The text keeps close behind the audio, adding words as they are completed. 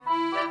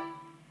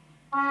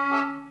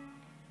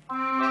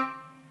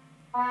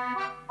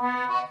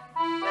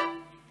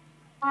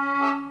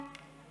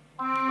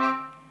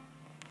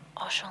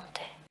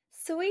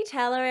Sweet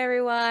hello,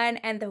 everyone,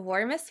 and the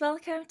warmest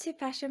welcome to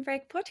Passion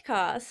Break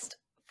Podcast.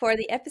 For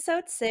the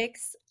episode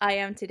 6, I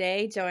am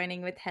today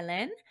joining with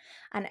Helen,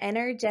 an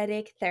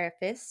energetic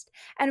therapist,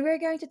 and we're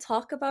going to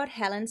talk about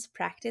Helen's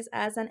practice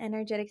as an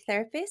energetic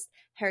therapist,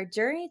 her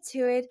journey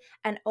to it,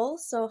 and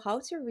also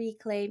how to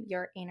reclaim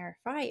your inner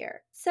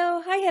fire.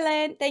 So, hi,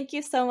 Helen. Thank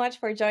you so much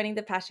for joining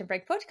the Passion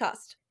Break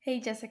Podcast. Hey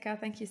Jessica,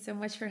 thank you so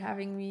much for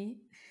having me.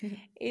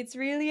 It's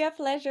really a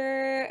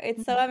pleasure.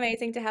 It's so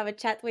amazing to have a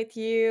chat with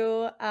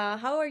you.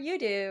 How are you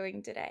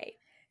doing today?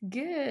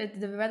 Good.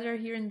 The weather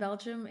here in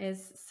Belgium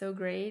is so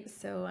great,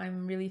 so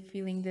I'm really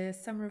feeling the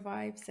summer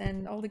vibes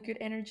and all the good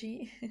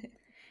energy.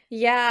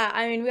 Yeah,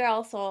 I mean, we're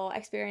also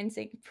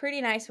experiencing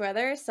pretty nice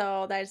weather,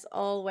 so that's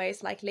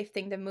always like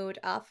lifting the mood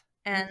up.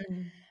 And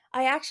Mm,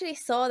 I actually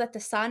saw that the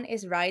sun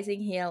is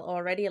rising here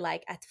already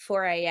like at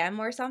 4 a.m.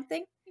 or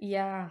something.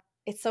 yeah,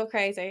 It's so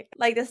crazy.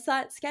 Like the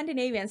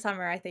Scandinavian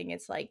summer, I think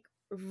it's like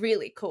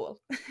really cool.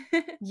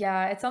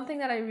 yeah, it's something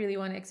that I really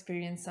want to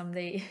experience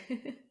someday.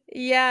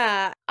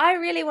 Yeah, I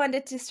really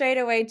wanted to straight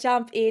away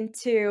jump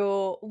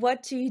into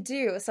what do you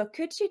do. So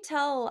could you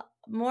tell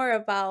more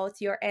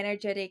about your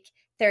energetic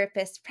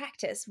therapist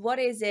practice? What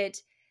is it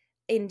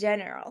in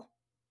general?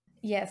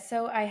 Yeah,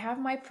 so I have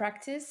my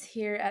practice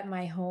here at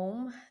my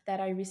home that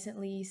I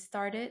recently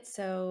started.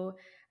 So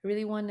I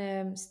really want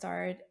to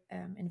start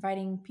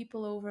inviting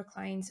people over,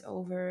 clients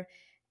over,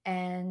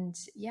 and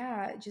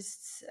yeah,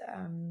 just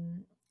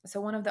so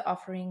one of the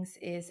offerings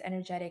is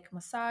energetic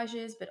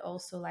massages, but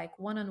also like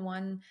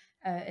one-on-one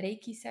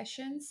Reiki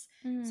sessions.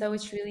 So Mm.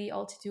 it's really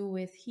all to do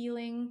with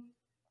healing.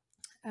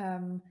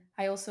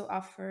 I also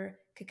offer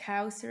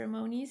cacao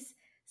ceremonies.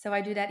 So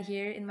I do that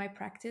here in my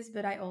practice,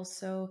 but I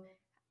also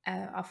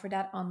offer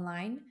that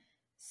online.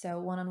 So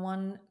one on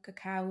one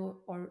cacao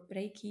or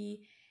Reiki.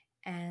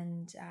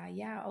 And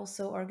yeah,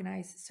 also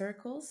organize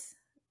circles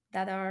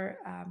that are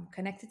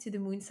connected to the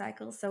moon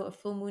cycle. So a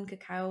full moon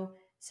cacao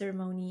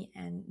ceremony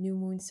and new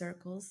moon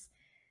circles.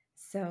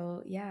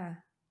 So yeah.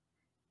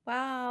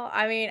 Wow.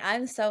 I mean,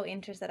 I'm so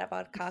interested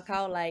about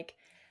cacao. Like,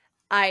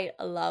 I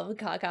love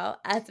cacao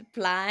as a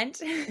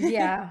plant.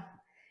 Yeah.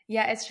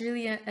 Yeah, it's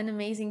really an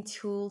amazing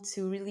tool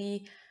to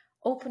really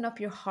open up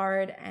your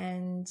heart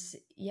and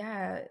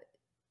yeah,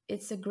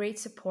 it's a great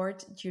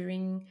support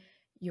during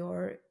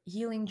your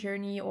healing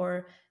journey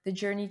or the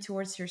journey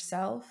towards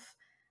yourself.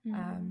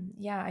 Mhm.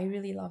 Yeah, I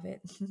really love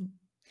it.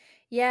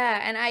 Yeah,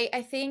 and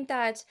I think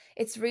that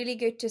it's really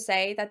good to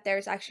say that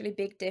there's actually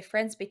big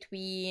difference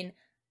between,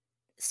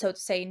 so to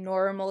say,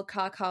 normal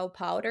cacao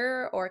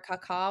powder or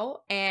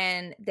cacao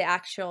and the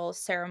actual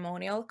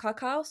ceremonial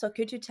cacao. So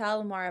could you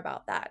tell more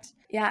about that?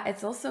 Yeah,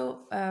 it's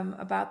also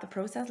about the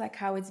process, like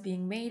how it's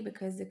being made,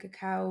 because the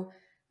cacao,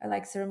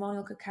 like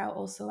ceremonial cacao,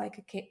 also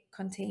like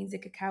contains the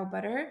cacao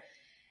butter,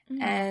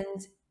 Mm.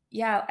 and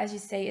yeah, as you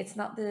say, it's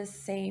not the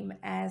same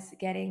as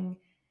getting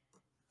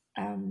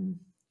um,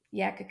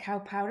 yeah, cacao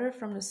powder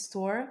from the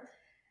store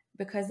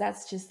because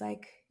that's just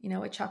like,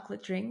 a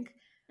chocolate drink.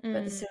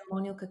 But the Mm.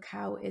 ceremonial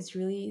cacao is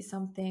really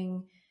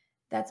something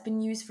that's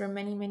been used for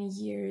many, many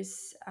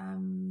years.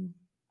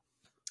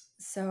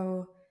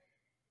 So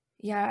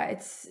yeah,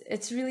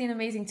 it's really an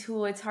amazing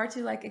tool. It's hard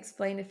to like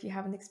explain if you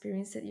haven't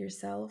experienced it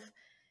yourself.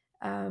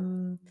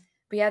 Um,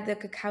 but yeah, the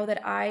cacao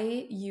that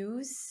I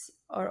use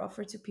or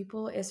offer to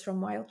people is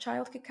from Wild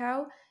Child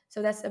Cacao.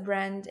 So that's a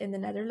brand in the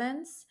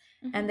Netherlands,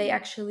 and they Mhm.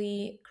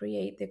 actually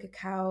create the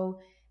cacao,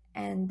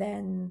 and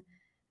then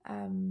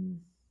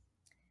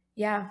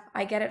yeah,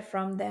 I get it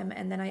from them,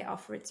 and then I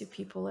offer it to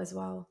people as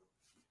well.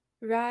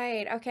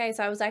 Right. Okay.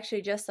 So I was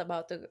actually just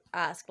about to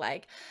ask,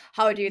 like,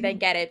 how do you then Mhm.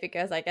 get it?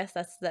 Because I guess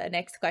that's the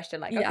next question.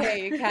 Like, Yeah.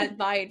 okay, you can't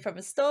buy it from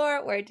a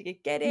store. Where do you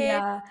get it?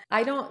 Yeah,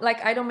 I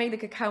don't make the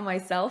cacao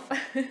myself.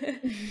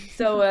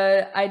 So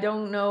I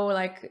don't know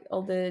like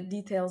all the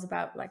details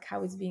about like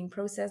how it's being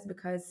processed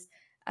because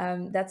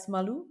that's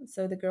Malou,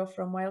 so the girl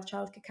from Wild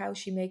Child Cacao.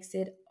 She makes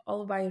it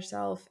all by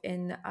herself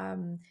in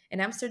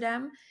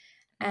Amsterdam,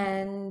 Mm.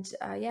 and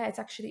yeah, it's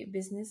actually a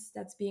business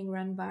that's being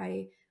run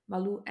by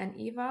Malou and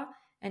Eva.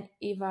 And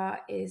Eva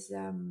is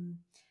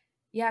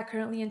yeah,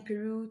 currently in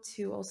Peru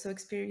to also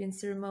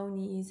experience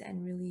ceremonies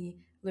and really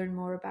learn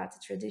more about the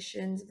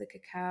traditions of the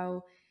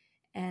cacao.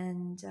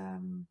 And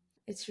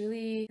it's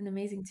really an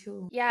amazing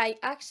tool. Yeah,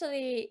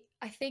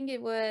 I think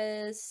it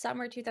was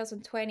summer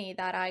 2020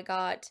 that I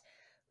got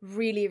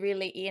really,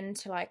 really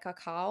into like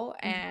cacao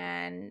Mhm.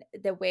 and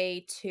the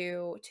way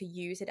to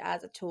use it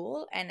as a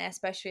tool, and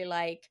especially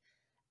like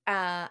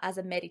as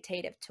a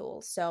meditative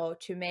tool. So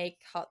to make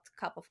hot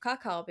cup of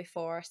cacao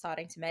before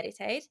starting to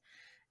meditate.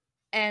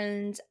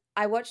 And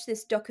I watched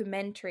this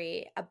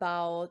documentary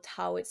about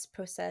how it's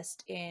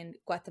processed in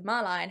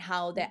Guatemala and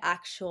how the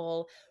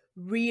actual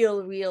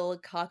real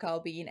cacao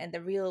bean and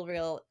the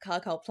real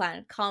cacao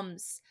plant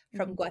comes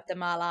from Mhm.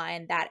 Guatemala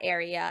and that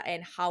area,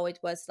 and how it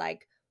was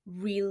like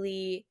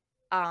really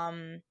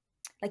um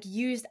like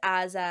used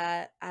as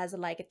a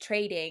like a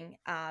trading,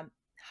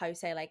 how you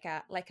say, like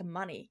a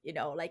money,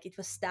 like it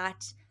was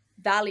that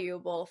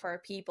valuable for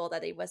people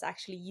that it was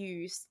actually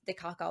used, the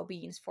cacao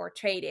beans, for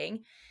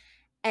trading.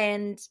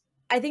 And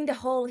I think the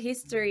whole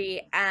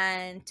history,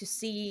 and to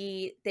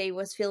see they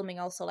was filming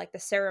also like the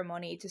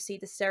ceremony, to see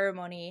the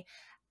ceremony,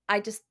 I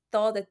just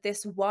thought that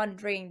this one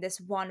drink, this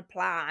one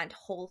plant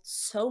holds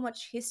so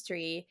much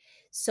history,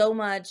 so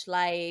much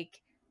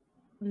like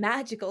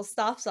magical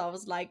stuff. So I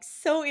was like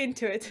so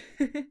into it.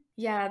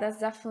 Yeah, that's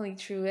definitely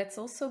true. It's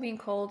also being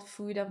called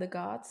food of the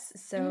gods.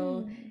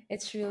 So Mm.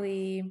 it's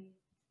really,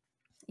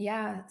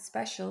 yeah,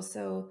 special.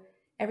 So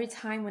every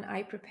time when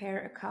I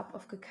prepare a cup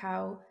of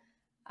cacao,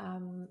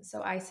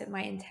 so I set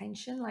my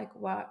intention, like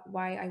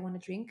why I want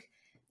to drink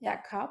Yeah.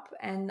 that cup,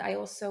 and I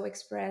also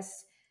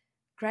express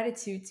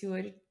gratitude to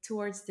it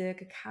towards the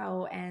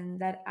cacao, and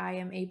that I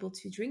am able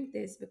to drink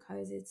this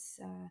because it's,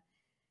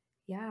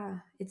 yeah,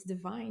 it's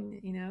divine,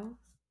 you know.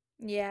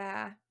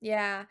 Yeah,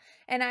 yeah.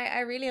 And I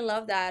really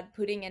love that,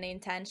 putting an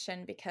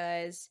intention,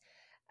 because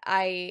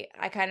I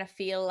kind of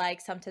feel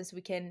like sometimes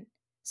we can,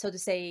 so to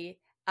say,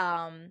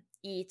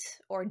 eat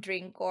or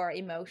drink our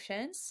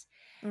emotions.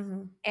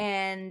 Hmm.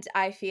 And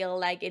I feel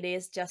like it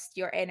is just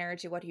your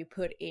energy, what you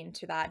put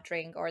into that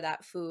drink or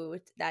that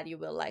food, that you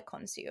will like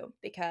consume.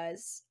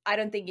 Because I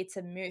don't think it's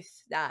a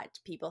myth that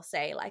people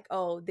say like,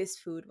 oh, this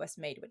food was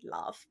made with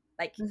love.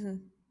 Like Hmm.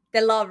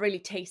 the love really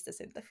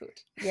tastes in the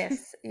food.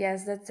 Yes,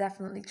 yes, that's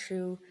definitely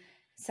true.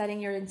 Setting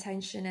your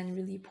intention and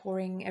really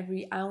pouring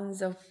every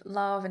ounce of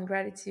love and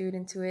gratitude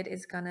into it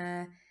is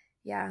gonna,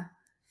 yeah,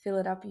 fill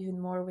it up even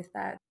more with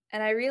that.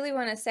 And I really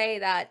want to say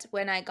that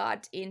when I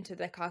got into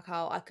the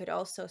cacao, I could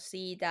also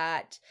see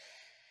that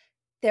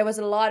there was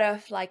a lot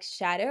of like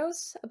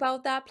shadows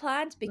about that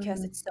plant because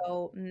Hmm. it's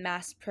so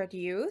mass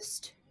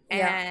produced.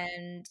 Yeah,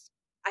 And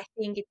I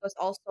think it was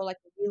also like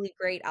a really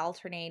great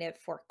alternative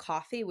for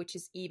coffee, which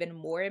is even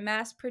more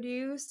mass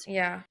produced.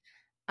 yeah.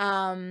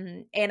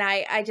 And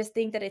I just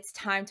think that it's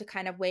time to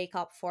kind of wake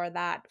up for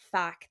that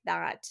fact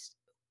that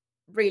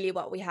really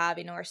what we have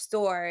in our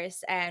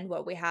stores and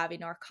what we have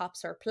in our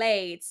cups or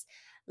plates,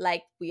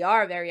 like we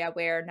are very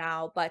aware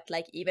now, but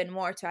like even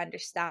more to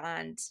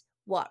understand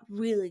what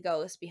really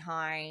goes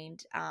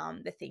behind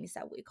the things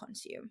that we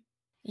consume.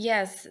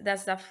 Yes,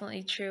 that's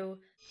definitely true.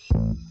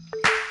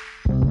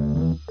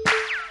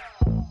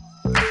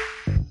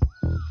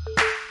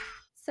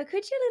 So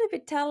could you a little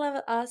bit tell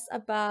us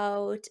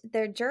about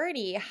their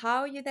journey,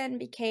 how you then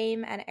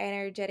became an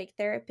energetic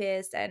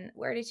therapist, and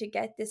where did you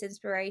get this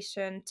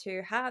inspiration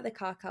to have the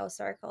cacao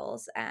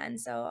circles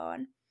and so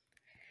on?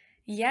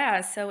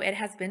 Yeah, so it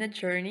has been a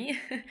journey.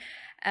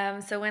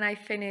 So when I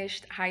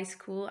finished high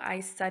school,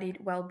 I studied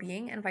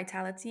well-being and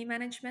vitality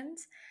management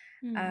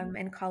Mm.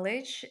 in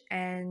college,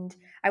 and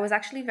I was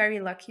actually very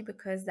lucky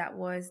because that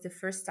was the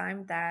first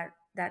time that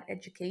that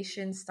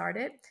education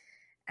started,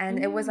 and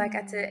it was like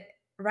at the Mm.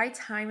 right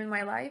time in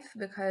my life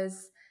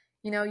because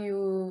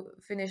you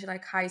finish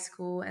like high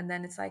school and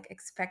then it's like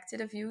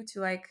expected of you to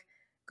like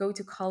go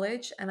to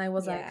college, and I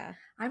was like, Yeah.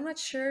 I'm not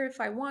sure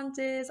if I want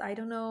this. I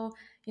don't know.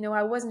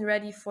 I wasn't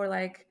ready for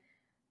like,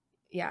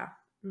 yeah,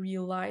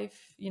 real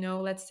life,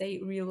 let's say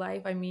real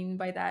life. I mean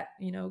by that,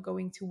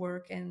 going to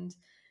work and,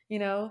 you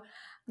know,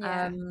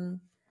 Yeah.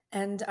 um,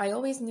 and I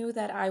always knew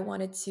that I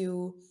wanted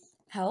to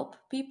help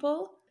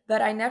people,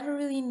 but I never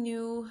really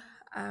knew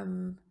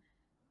um,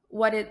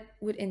 what it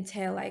would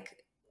entail,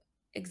 like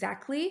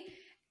exactly.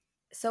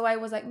 So I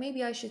was like,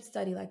 maybe I should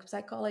study like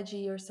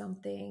psychology or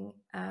something.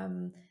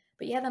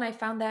 But yeah, then I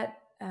found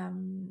that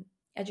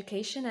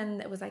education,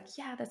 and it was like,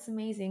 yeah, that's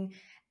amazing.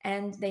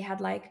 And they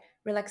had like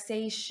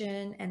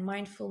relaxation and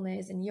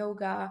mindfulness and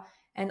yoga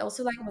and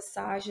also like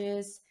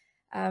massages.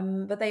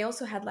 But they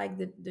also had like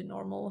the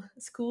normal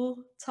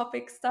school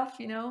topic stuff.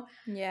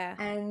 Yeah.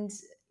 And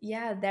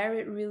yeah, there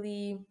it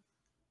really,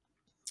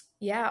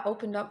 yeah,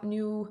 opened up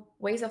new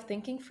ways of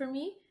thinking for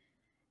me.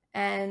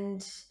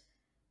 And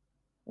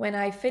when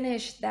I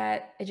finished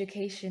that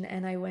education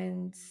and I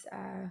went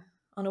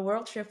on a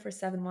world trip for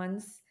 7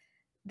 months,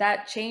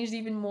 that changed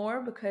even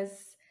more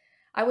because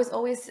I was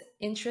always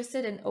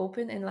interested and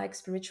open in like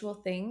spiritual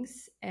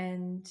things.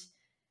 And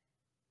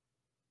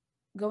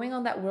going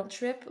on that world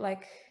trip,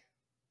 like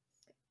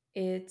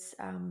it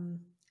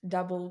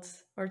doubled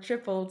or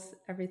tripled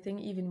everything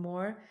even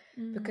more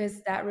Mm.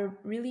 because that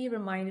really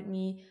reminded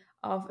me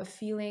of a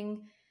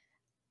feeling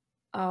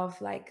of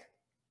like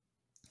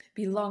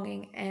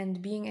belonging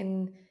and being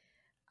in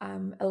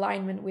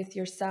alignment with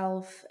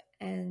yourself.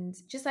 And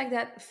just like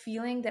that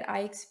feeling that I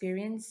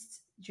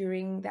experienced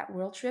during that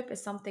world trip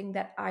is something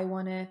that I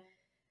want to,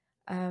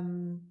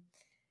 um,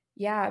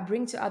 yeah,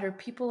 bring to other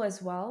people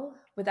as well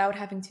without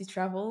having to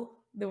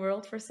travel the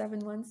world for 7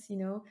 months,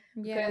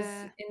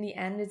 because Yeah. in the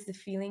end, it's the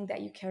feeling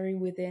that you carry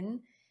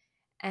within.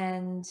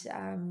 And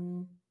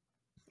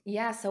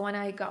yeah, so when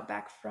I got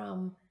back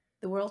from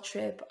the world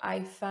trip,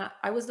 I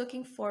was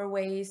looking for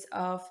ways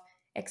of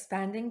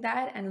expanding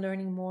that and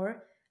learning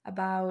more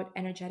about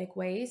energetic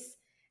ways.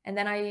 And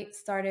then I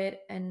started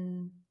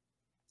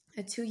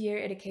a 2-year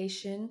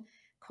education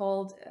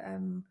called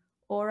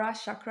Aura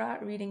Chakra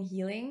Reading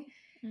Healing.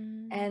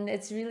 Mm. And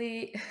it's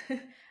really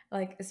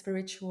like a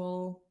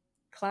spiritual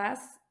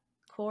class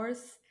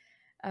course.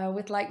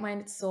 with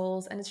like-minded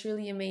souls, and it's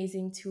really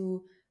amazing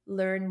to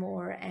learn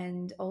more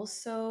and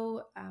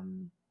also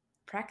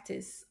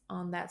practice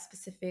on that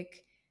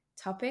specific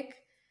topic,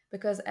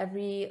 because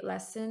every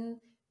lesson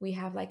we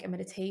have like a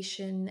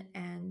meditation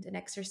and an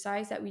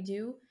exercise that we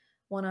do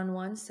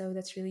one-on-one, so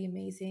that's really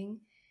amazing.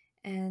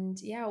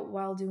 And yeah,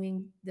 while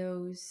doing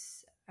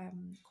those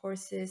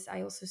courses,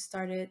 I also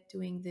started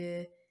doing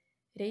the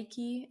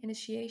Reiki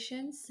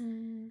initiations.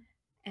 Mm.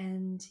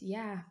 And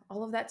yeah,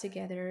 all of that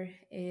together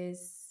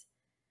is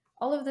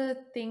all of the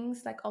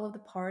things, like all of the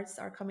parts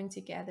are coming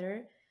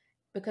together,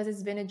 because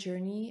it's been a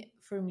journey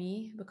for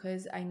me,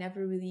 because I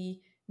never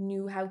really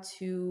knew how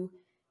to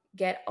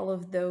get all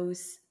of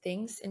those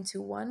things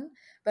into one.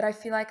 But I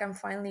feel like I'm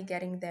finally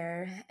getting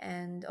there,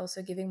 and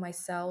also giving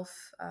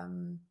myself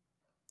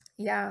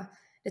yeah,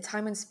 the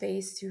time and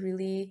space to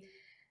really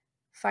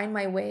find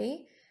my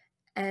way.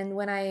 And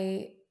when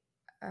I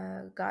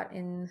got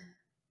in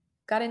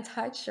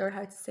touch, or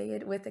how to say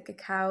it, with the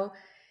cacao,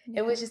 it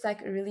Yeah. was just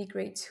like a really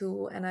great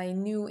tool, and I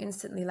knew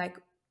instantly, like,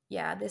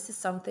 yeah, this is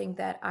something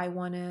that I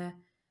want to,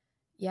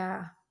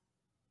 yeah,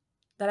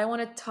 that I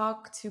want to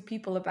talk to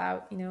people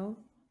about,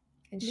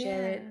 and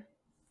share Yeah. it.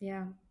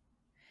 Yeah.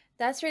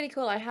 That's really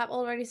cool. I have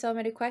already so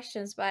many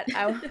questions, but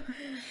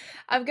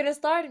I'm gonna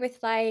start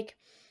with like,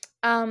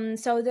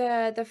 so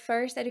the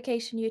first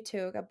education you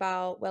took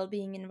about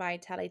well-being and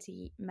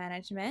vitality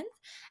management,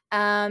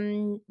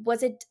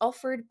 was it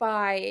offered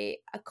by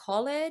a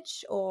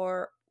college,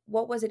 or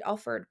what was it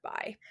offered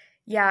by?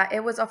 Yeah,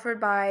 it was offered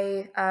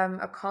by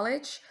a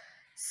college.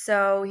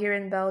 So here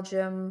in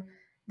Belgium,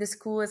 the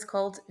school is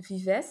called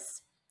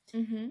Vives.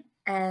 Mm-hmm.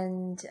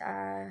 And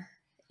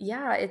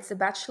yeah, it's a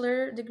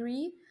bachelor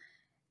degree.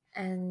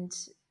 And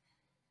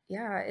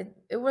yeah,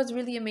 it was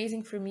really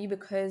amazing for me,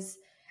 because,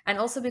 and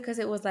also because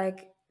it was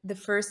like the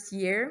first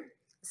year.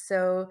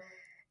 So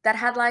that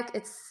had like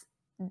its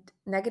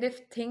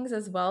negative things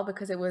as well,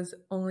 because it was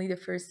only the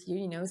first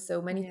year,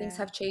 so many things Yeah.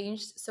 have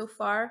changed so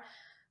far.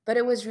 But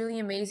it was really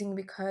amazing,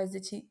 because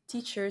the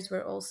teachers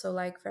were also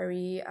like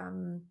very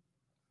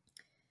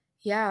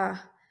yeah,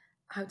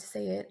 how to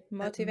say it,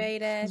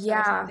 Motivated or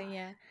yeah, something,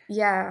 yeah.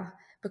 yeah,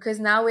 because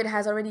now it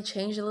has already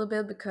changed a little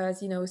bit,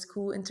 because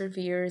school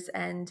interferes,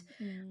 and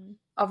Mm.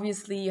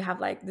 obviously you have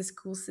like the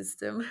school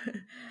system.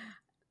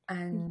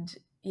 And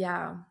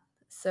yeah,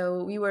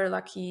 so we were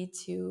lucky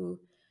to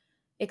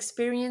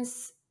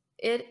experience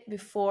it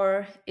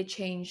before it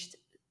changed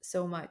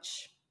so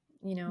much,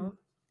 you Mm. know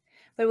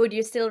But would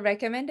you still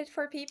recommend it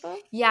for people?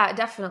 Yeah,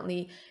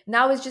 definitely.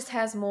 Now it just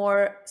has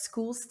more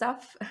school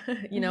stuff,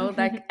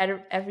 like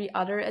every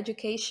other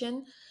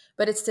education,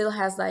 but it still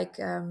has like,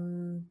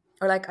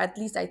 or like, at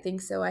least I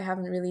think so. I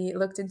haven't really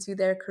looked into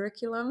their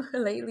curriculum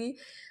lately,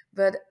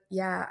 but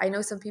yeah, I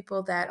know some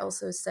people that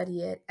also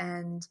study it,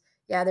 and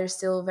yeah, they're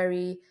still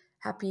very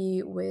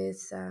happy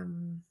with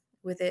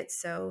it.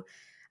 So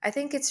I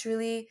think it's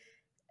really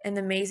an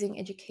amazing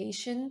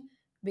education,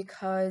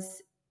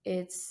 because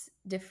it's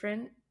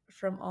different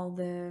from all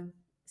the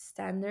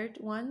standard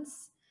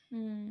ones,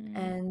 Mm.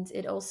 and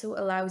it also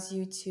allows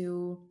you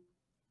to,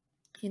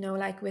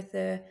 like with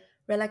the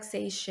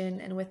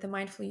relaxation and with the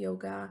mindful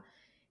yoga,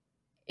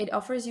 it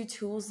offers you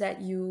tools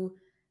that you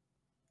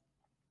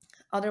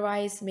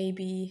otherwise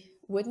maybe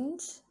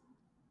wouldn't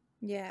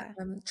Yeah.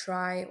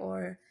 try,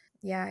 or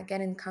yeah, get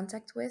in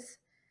contact with.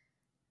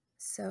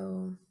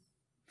 So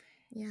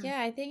yeah.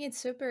 Yeah, I think it's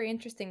super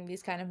interesting,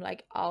 these kind of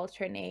like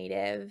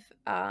alternative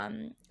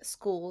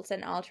schools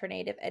and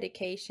alternative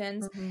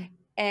educations. Hmm.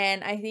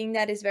 And I think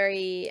that is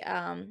very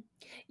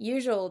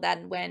usual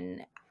that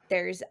when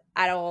there's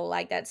at all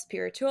like that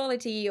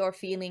spirituality or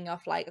feeling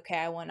of like, okay,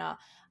 I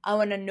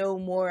wanna know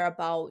more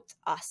about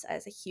us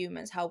as a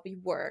humans, how we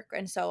work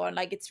and so on.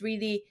 Like it's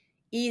really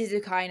easy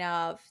to kind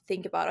of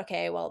think about,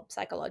 okay, well,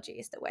 psychology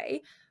is the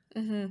way.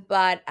 Hmm.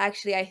 But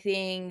actually I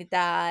think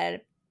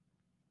that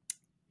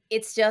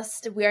it's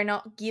just we're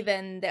not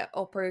given the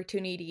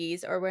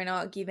opportunities, or we're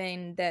not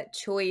given the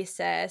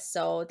choices,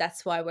 so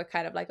that's why we're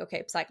kind of like,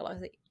 okay,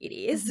 psychology it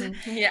is. Hmm.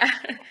 Yeah,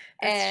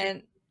 that's true.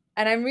 and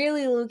and I'm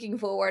really looking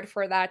forward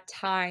for that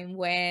time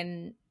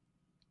when,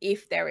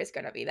 if there is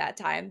going to be that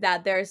time,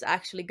 that there's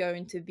actually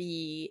going to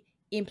be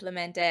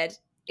implemented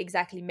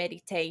exactly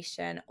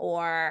meditation,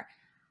 or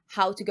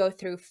how to go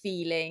through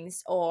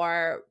feelings,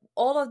 or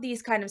all of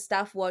these kind of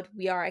stuff what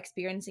we are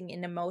experiencing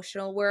in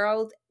emotional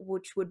world,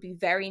 which would be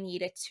very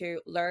needed to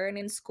learn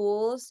in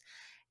schools,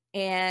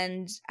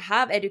 and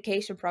have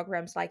education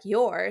programs like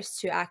yours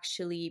to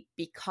actually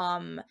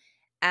become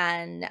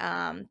an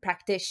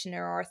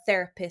practitioner or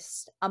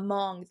therapist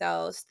among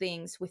those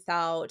things,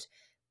 without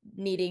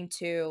needing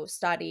to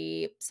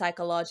study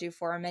psychology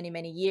for many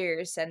many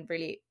years and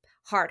really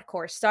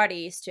hardcore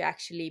studies to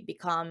actually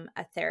become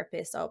a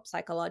therapist or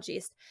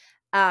psychologist.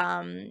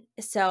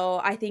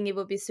 So I think it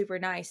would be super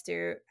nice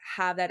to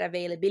have that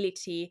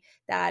availability,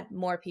 that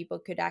more people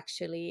could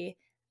actually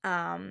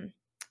um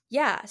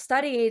yeah,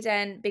 study it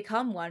and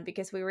become one,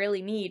 because we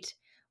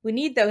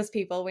need those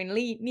people. We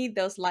need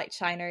those light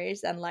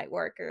shiners and light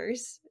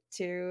workers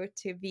to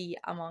be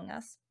among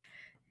us.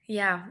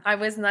 Yeah, I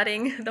was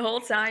nodding the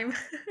whole time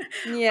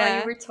while you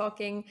Yeah. were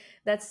talking.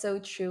 That's so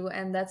true.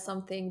 And that's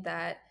something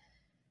that,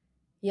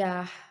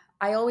 yeah,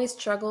 I always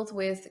struggled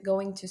with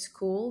going to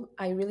school.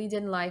 I really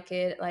didn't like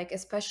it, like,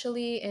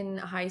 especially in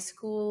high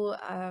school.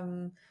 I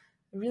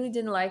really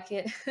didn't like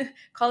it.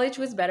 College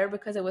was better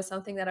because it was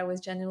something that I was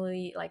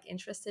genuinely like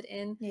interested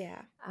in.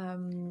 Yeah.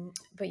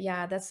 But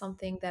yeah, that's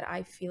something that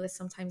I feel is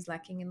sometimes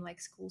lacking in like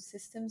school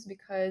systems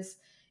because,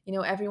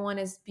 everyone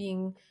is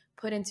being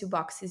put into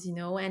boxes,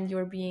 and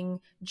you're being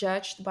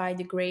judged by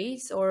the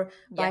grades or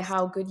by Yes.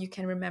 how good you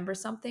can remember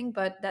something,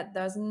 but that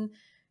doesn't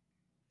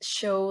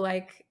show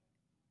like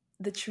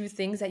the true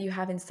things that you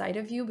have inside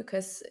of you,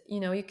 because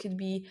you could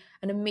be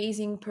an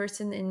amazing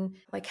person in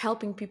like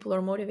helping people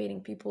or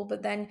motivating people,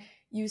 but then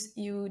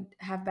you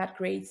have bad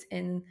grades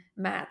in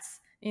maths,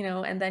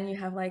 and then you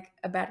have like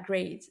a bad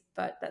grade,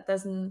 but that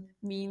doesn't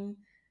mean,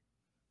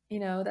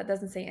 that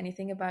doesn't say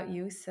anything about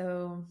you.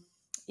 So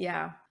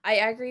yeah. I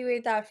agree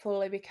with that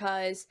fully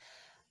because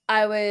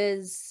I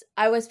was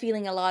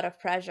feeling a lot of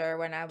pressure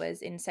when I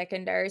was in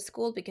secondary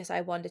school because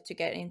I wanted to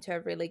get into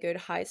a really good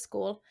high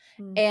school,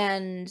 Mm,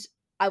 and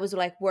I was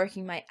like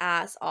working my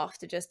ass off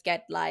to just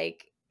get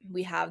like,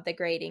 we have the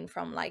grading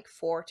from like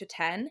 4 to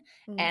 10,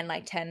 mm, and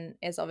like 10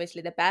 is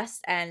obviously the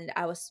best, and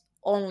I was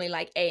only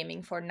like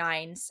aiming for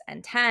 9s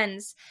and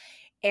 10s.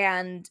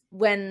 And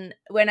when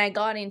I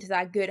got into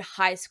that good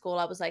high school,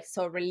 I was like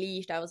so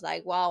relieved. I was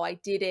like, wow, I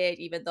did it,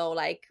 even though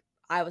like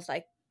I was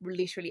like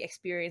literally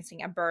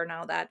experiencing a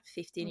burnout at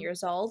 15 mm.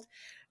 years old.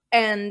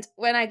 And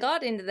when I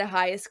got into the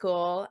high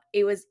school,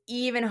 it was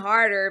even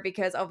harder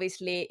because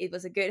obviously it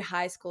was a good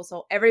high school,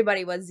 so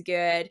everybody was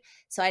good,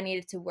 so I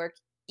needed to work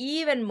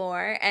even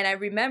more. And I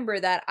remember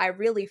that I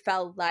really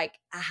felt like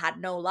I had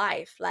no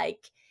life.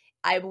 Like,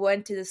 I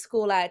went to the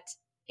school at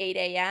 8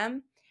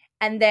 a.m.,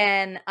 and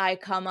then I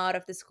come out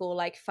of the school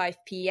like 5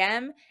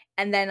 p.m.,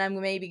 and then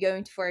I'm maybe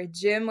going for a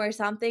gym or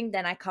something.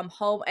 Then I come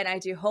home and I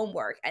do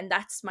homework, and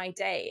that's my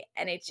day.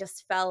 And it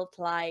just felt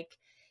like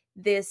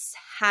this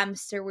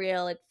hamster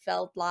wheel. It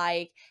felt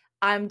like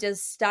I'm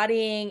just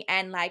studying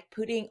and like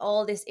putting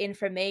all this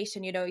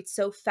information. It's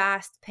so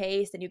fast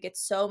paced and you get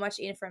so much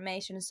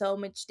information, so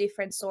much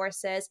different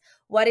sources.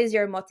 What is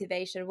your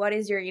motivation? What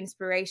is your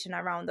inspiration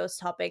around those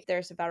topics?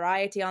 There's a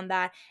variety on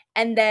that.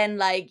 And then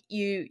like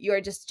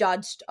you're just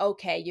judged,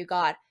 okay, you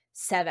got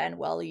 7,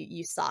 well,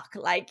 you suck.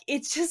 Like,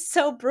 it's just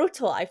so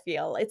brutal. I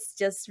feel it's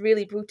just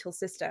really brutal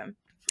system.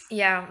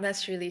 Yeah,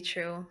 that's really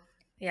true.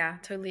 Yeah,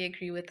 totally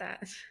agree with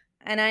that.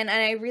 And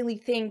I really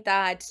think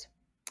that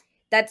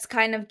that's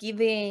kind of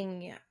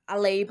giving a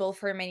label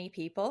for many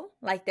people.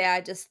 Like, they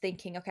are just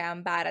thinking, okay,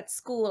 I'm bad at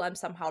school, I'm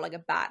somehow like a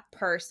bad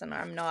person, or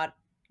I'm not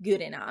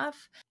good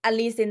enough. At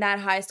least in that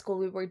high school,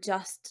 we were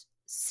just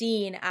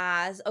seen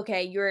as,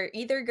 okay, you're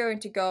either going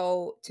to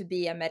go to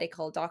be a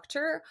medical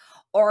doctor,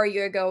 or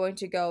you're going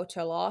to go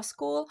to law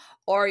school,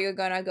 or you're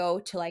going to go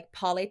to like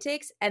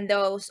politics, and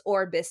those,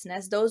 or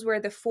business. Those were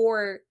the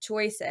four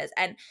choices.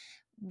 And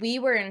we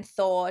weren't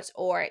thought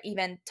or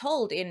even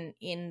told in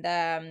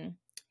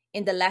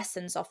the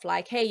lessons of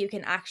like, hey, you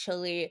can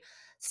actually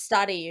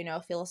study,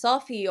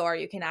 philosophy, or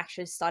you can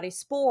actually study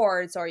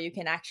sports, or you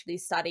can actually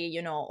study,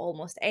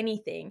 almost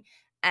anything.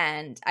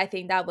 And I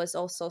think that was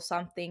also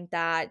something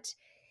that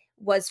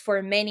was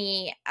for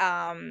many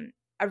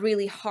a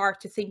really hard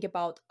to think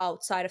about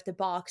outside of the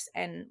box.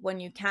 And when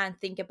you can't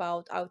think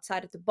about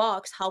outside of the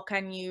box, how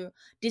can you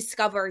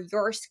discover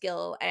your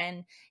skill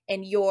and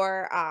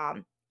your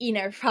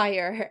inner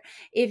fire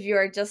if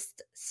you're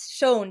just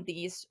shown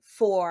these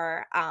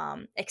four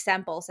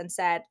examples and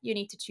said you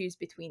need to choose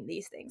between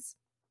these things?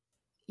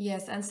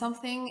 Yes, and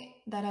something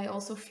that I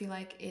also feel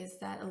like is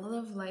that a lot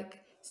of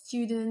like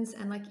students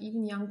and like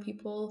even young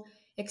people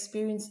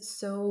experience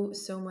so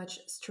much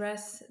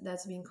stress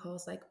that's being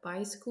caused like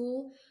by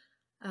school.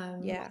 My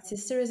Yeah.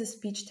 sister is a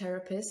speech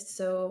therapist,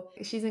 so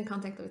she's in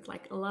contact with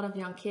like a lot of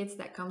young kids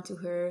that come to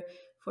her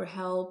for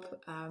help,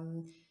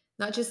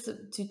 not just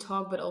to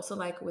talk, but also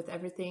like with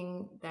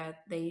everything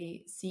that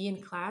they see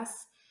in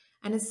class.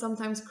 And it's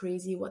sometimes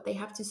crazy what they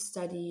have to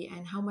study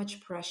and how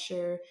much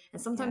pressure, and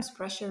Yeah. sometimes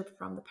pressure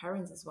from the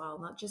parents as well,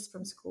 not just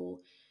from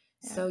school.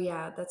 Yeah. So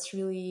yeah, that's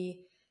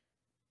really,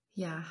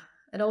 yeah,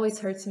 it always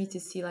hurts me to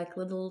see like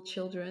little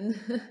children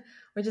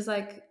or just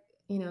like,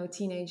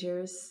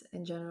 teenagers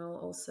in general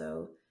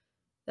also,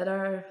 that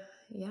are,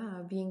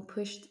 yeah, being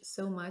pushed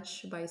so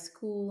much by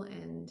school.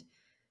 And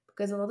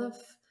because a lot of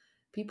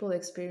people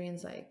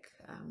experience like,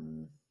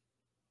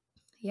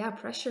 yeah,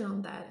 pressure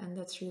on that, and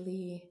that's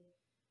really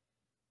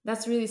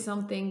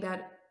something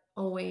that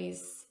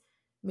always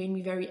made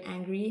me very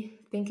angry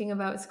thinking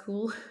about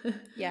school.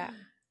 Yeah.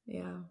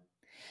 Yeah.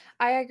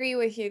 I agree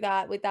with you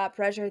that with that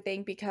pressure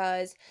thing,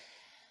 because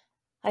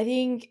I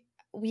think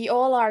we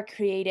all are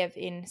creative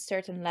in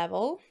certain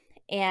level,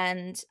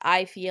 and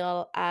I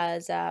feel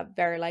as a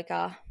very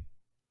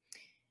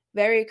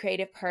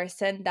creative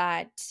person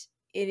that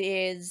it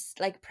is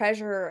like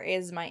pressure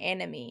is my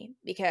enemy,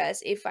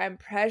 because if I'm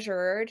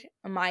pressured,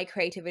 my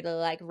creativity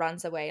like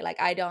runs away. Like,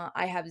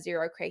 I have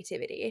zero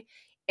creativity.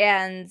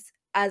 And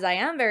as I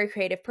am a very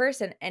creative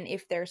person, and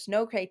if there's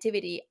no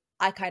creativity,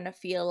 I kind of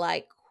feel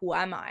like, who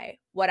am I?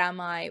 What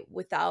am I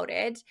without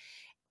it?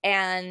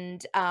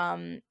 And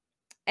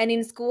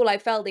in school I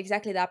felt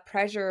exactly that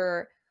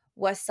pressure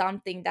was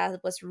something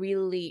that was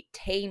really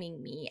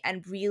taming me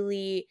and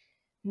really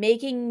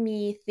making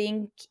me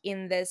think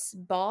in this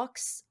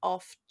box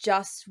of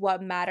just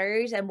what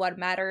matters, and what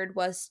mattered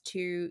was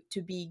to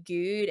be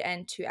good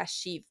and to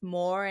achieve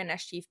more and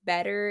achieve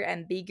better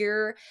and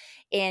bigger.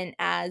 And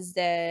as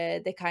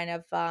the kind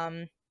of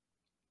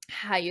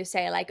how you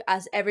say, like,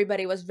 as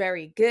everybody was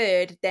very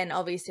good, then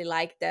obviously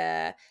like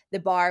the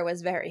bar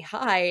was very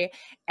high.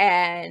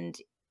 And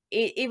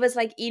it was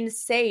like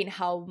insane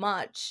how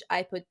much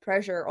I put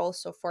pressure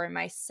also for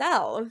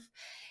myself.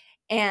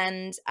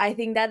 And I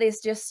think that is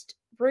just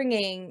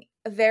bringing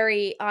a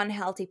very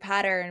unhealthy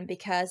pattern,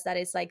 because that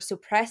is like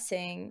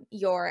suppressing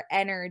your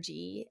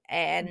energy Mm.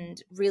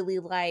 and really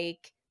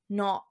like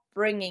not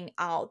bringing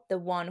out the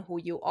one who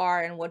you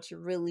are and what you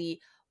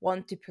really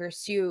want to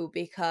pursue,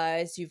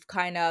 because you've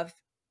kind of,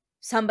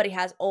 somebody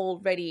has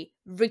already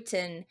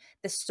written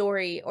the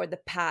story or the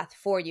path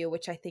for you,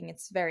 which I think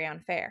it's very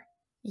unfair.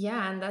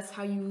 Yeah, and that's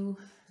how you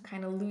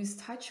kind of lose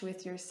touch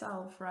with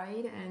yourself,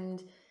 right?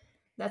 And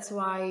that's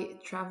why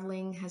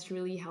traveling has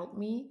really helped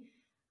me.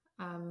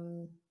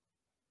 Um,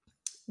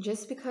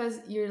 just because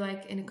you're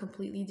like in a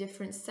completely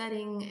different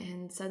setting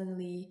and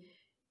suddenly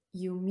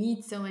you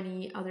meet so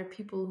many other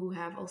people who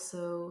have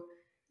also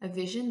a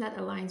vision that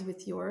aligns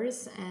with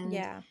yours. And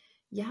Yeah.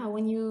 yeah,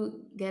 when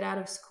you get out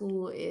of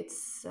school,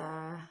 it's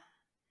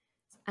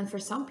and for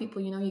some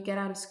people, you know, you get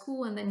out of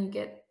school and then you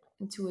get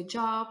into a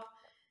job,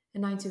 a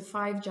 9 to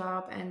 5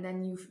 job, and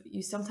then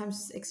you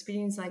sometimes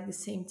experience like the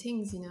same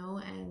things, you know.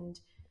 And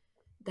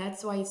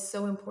that's why it's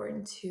so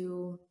important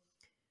to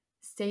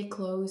stay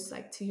close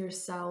like to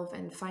yourself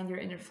and find your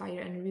inner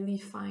fire and really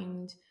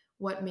find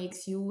what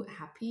makes you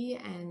happy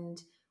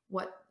and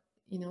what,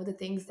 you know, the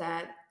things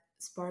that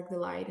spark the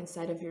light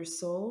inside of your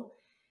soul.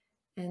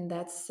 And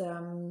that's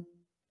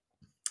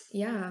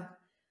yeah,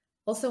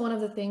 also one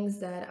of the things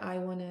that I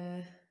want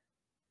to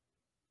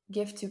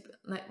give to,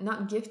 like,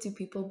 not give to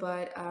people,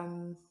 but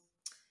how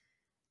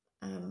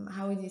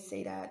would you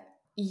say that,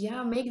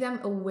 yeah, make them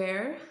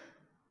aware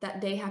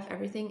that they have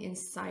everything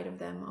inside of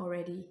them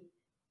already,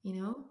 you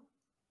know.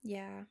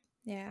 Yeah.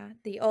 Yeah,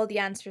 the all the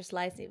answers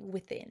lies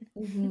within.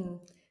 Hmm.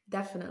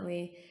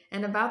 Definitely.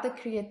 And about the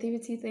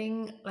creativity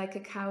thing, like a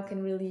cow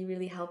can really,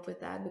 really help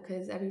with that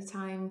because every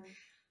time,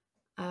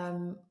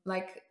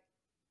 like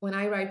when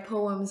I write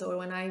poems or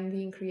when I'm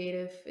being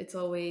creative, it's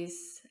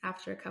always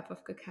after a cup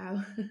of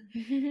cacao.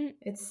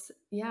 It's,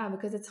 yeah,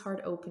 because it's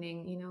heart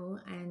opening, you know,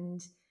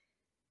 and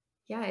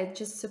yeah, it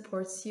just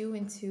supports you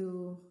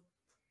into,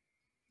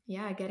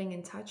 yeah, getting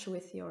in touch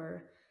with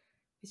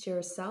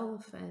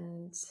yourself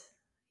and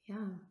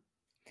yeah.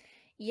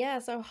 Yeah,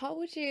 so how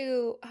would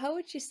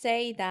you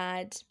say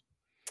that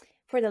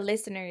for the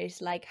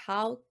listeners, like,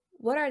 how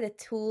what are the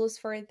tools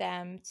for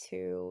them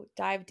to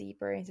dive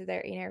deeper into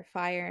their inner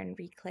fire and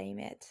reclaim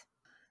it?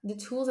 The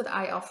tools that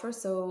I offer,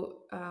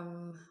 so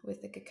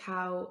with the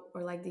cacao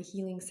or like the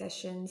healing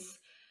sessions,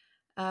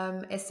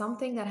 is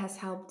something that has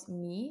helped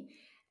me.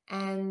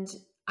 And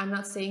I'm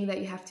not saying that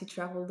you have to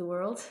travel the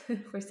world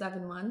for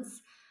 7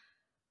 months,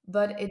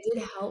 but it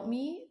did help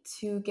me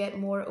to get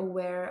more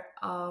aware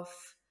of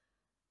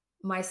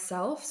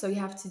myself. So you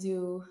have to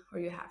do, or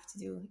you have to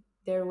do,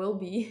 there will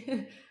be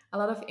a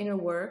lot of inner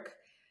work.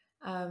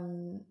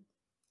 Um,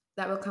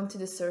 that will come to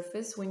the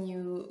surface when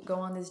you go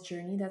on this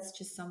journey. That's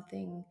just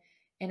something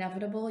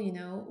inevitable, you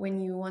know. When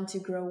you want to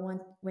grow,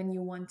 when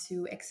you want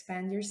to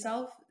expand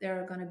yourself,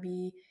 there are going to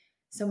be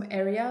some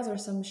areas or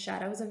some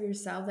shadows of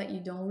yourself that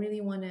you don't really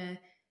want to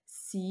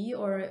see,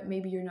 or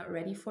maybe you're not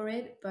ready for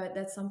it, but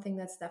that's something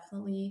that's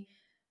definitely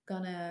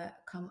gonna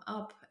come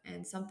up.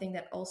 And something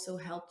that also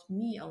helped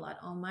me a lot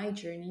on my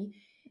journey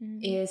Mm.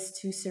 is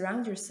to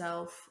surround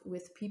yourself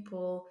with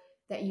people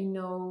that you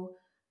know,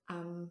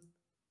 um,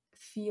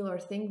 feel or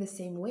think the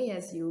same way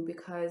as you.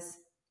 Because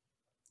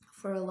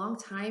for a long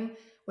time,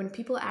 when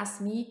people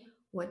ask me,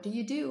 what do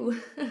you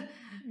do?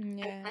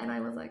 Yeah. And I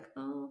was like,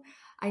 oh,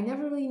 I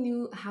never really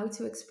knew how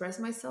to express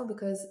myself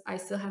because I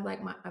still have like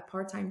a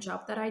part-time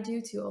job that I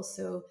do to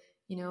also,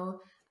 you know,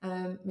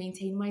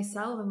 maintain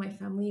myself and my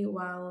family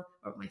while,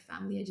 or my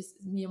family, I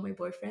just, me and my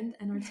boyfriend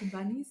and our two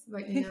bunnies,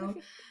 but you know,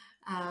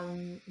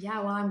 yeah,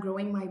 while I'm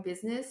growing my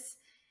business.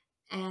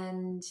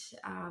 And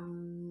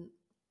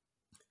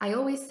I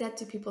always said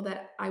to people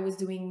that I was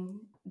doing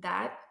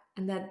that,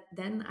 and that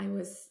then I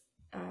was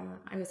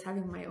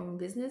having my own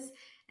business,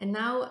 and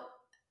now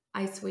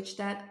I switched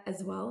that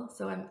as well.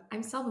 So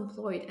I'm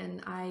self-employed,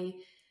 and I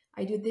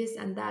do this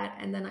and that,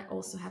 and then I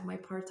also have my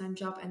part-time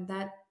job, and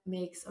that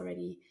makes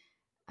already,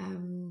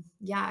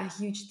 yeah, a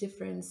huge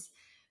difference.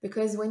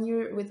 Because when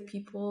you're with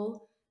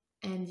people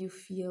and you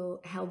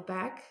feel held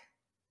back,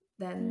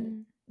 then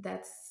Mm.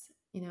 that's,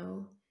 you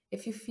know,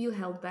 if you feel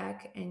held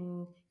back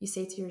and you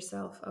say to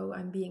yourself, oh,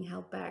 I'm being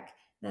held back,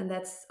 then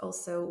that's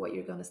also what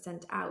you're going to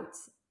send out,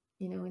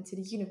 into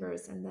the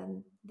universe, and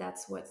then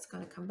that's what's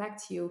going to come back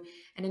to you.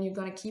 And then you're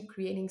going to keep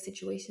creating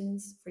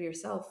situations for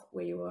yourself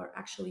where you are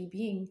actually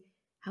being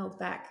held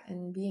back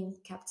and being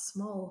kept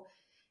small.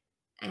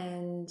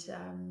 And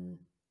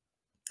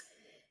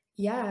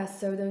yeah,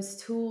 so those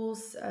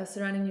tools,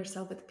 surrounding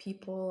yourself with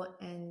people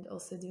and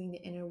also doing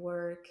the inner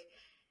work.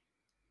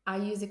 I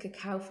use the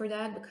cacao for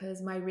that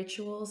because my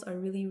rituals are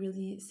really,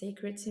 really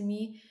sacred to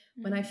me.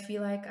 When I Mm.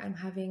 feel like I'm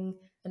having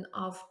an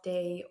off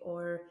day,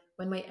 or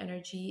when my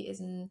energy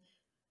isn't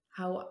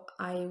how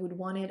I would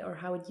want it or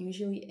how it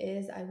usually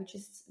is, I would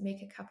just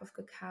make a cup of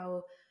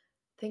cacao,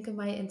 think of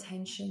my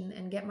intention,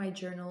 and get my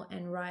journal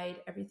and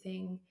write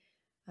everything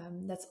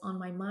that's on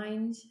my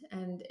mind.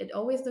 And it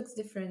always looks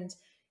different,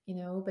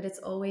 but it's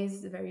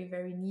always very,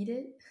 very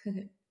needed.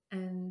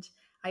 And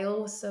I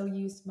also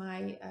use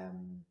my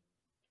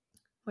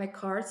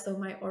cards, so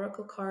my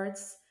oracle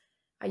cards.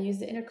 I use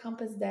the Inner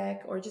Compass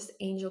deck, or just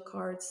angel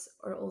cards,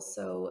 or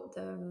also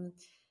the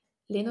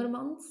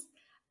Lenormands.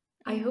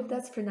 I hope Mm.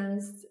 that's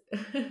pronounced.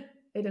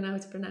 I don't know how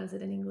to pronounce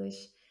it in English.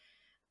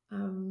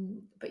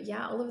 But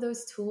yeah, all of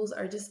those tools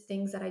are just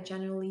things that I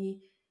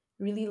generally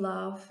really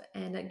love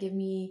and that give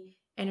me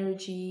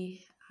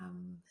energy,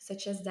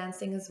 such as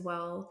dancing as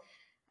well.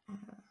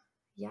 Uh,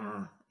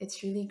 yeah,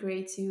 it's really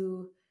great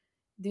to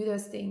do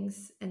those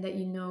things, and that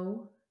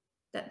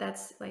that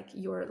that's like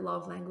your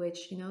love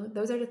language.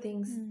 Those are the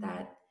things Mm.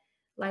 that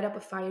light up a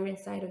fire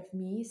inside of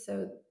me.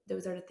 So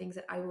those are the things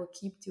that I will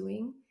keep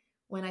doing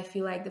when I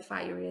feel like the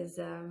fire is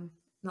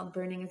not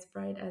burning as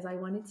bright as I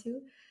want it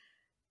to.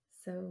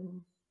 So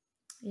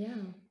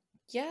yeah.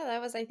 Yeah,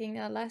 that was, I think,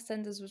 that last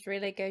sentence was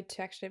really good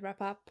to actually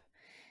wrap up.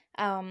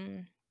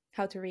 Um,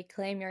 how to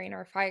reclaim your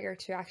inner fire,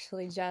 to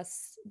actually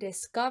just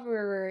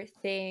discover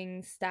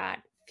things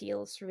that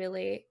feels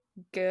really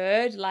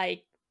good,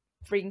 like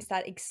brings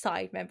that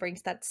excitement,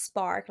 brings that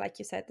spark, like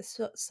you said,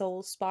 the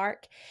soul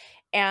spark,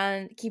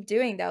 and keep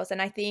doing those.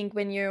 And I think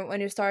when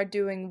you start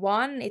doing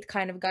one, it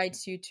kind of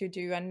guides you to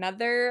do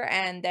another,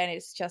 and then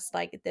it's just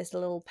like this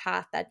little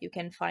path that you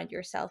can find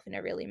yourself in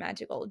a really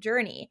magical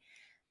journey.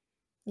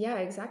 Yeah,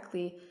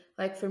 exactly.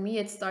 Like for me,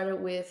 it started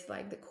with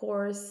like the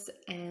course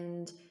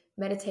and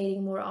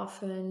meditating more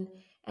often.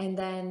 And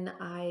then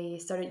I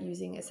started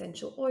using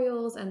essential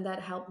oils, and that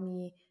helped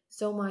me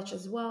so much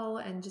as well.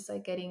 And just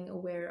like getting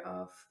aware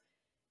of,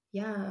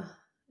 yeah,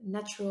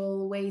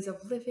 natural ways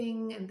of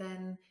living. And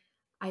then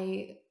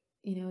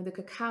the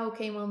cacao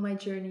came on my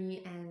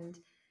journey. And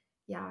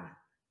yeah,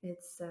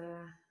 it's,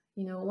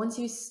 once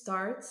you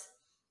start,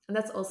 and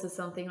that's also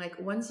something like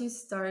once you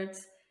start,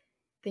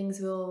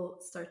 things will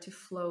start to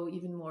flow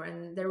even more.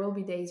 And there will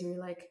be days where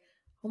you're like,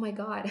 oh my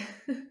God,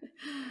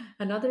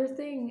 another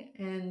thing.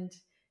 And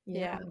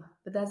yeah, Yeah.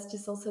 but that's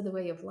just also the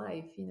way of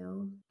life.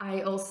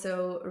 I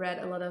also read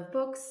a lot of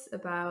books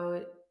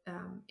about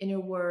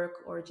inner work,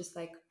 or just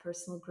like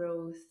personal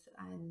growth.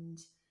 And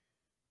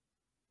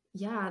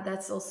yeah,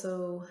 that's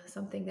also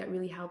something that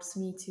really helps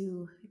me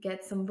to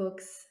get some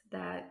books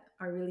that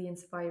are really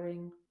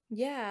inspiring.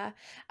 Yeah.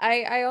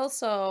 I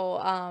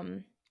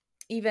also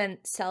even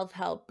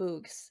self-help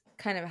books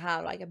kind of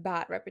have like a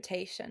bad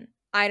reputation.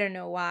 I don't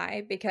know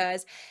why,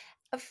 because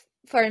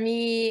for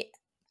me,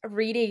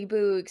 reading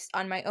books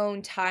on my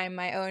own time,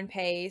 my own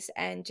pace,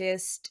 and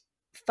just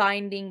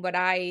finding what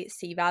I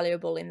see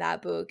valuable in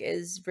that book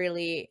is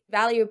really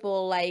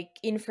valuable, like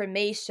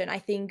information. I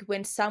think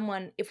when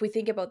someone, if we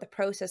think about the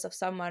process of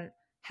someone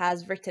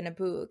has written a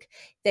book,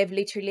 they've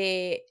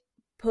literally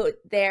put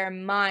their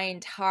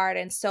mind, heart,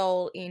 and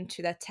soul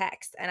into the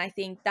text. And I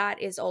think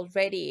that is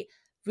already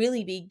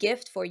really big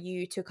gift for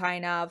you to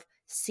kind of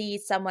see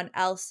someone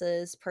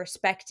else's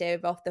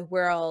perspective of the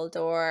world,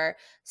 or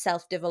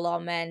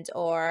self-development,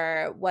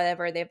 or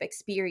whatever they've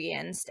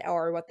experienced,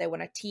 or what they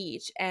want to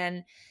teach.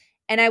 And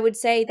I would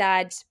say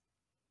that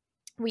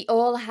we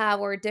all have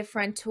our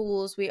different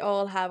tools, we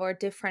all have our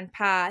different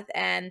path,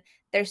 and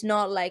there's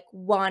not like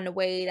one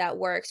way that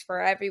works for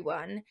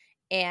everyone.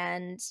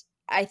 And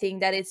I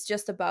think that it's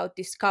just about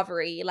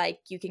discovery. Like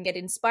you can get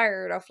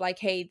inspired of like,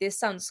 hey, this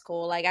sounds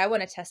cool, like I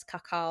want to test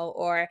cacao,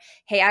 or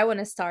hey, I want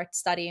to start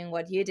studying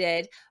what you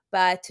did.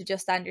 But to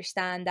just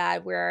understand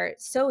that we're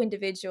so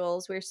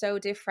individuals, we're so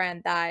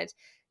different, that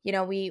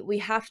we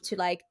have to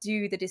like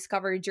do the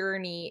discovery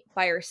journey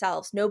by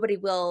ourselves. Nobody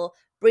will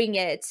bring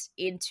it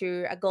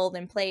into a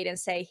golden plate and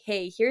say,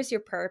 hey, here's your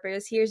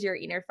purpose, here's your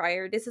inner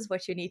fire, this is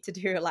what you need to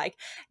do. Like,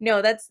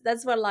 no, that's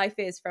what life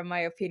is, from my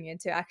opinion,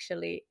 to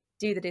actually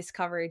do the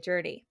discovery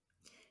journey.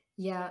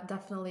 Yeah,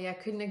 definitely. I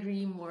couldn't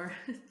agree more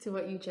to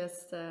what you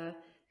just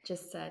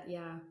said.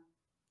 Yeah.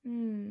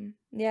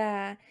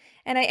 Yeah.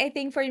 And I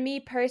think for me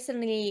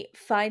personally,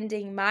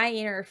 finding my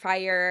inner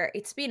fire,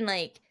 it's been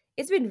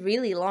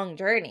really long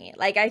journey.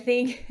 Like I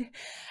think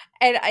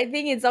and I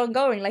think it's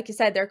ongoing. Like you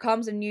said, there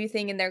comes a new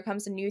thing and there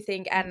comes a new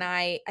thing. And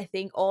I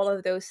think all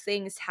of those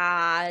things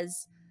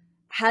has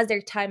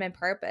their time and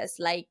purpose.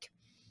 Like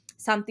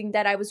something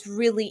that I was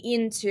really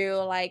into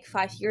like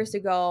 5 years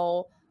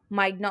ago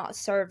might not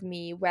serve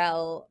me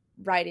well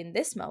right in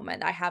this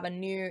moment. I have a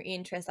new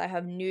interest, I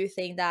have new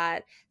thing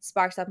that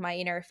sparks up my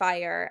inner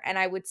fire. And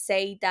I would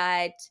say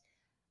that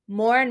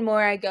more and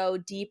more I go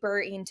deeper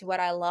into what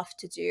I love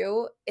to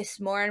do, is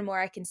more and more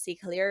I can see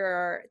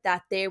clearer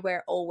that they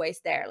were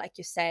always there. Like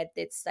you said,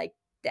 it's like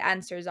the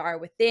answers are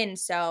within.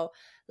 So,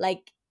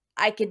 like,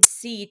 I could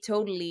see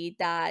totally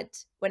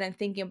that when I'm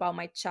thinking about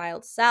my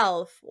child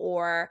self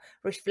or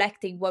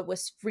reflecting what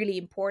was really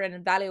important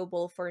and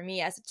valuable for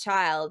me as a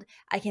child,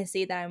 I can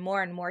see that I'm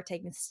more and more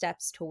taking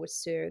steps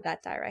towards to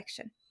that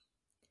direction.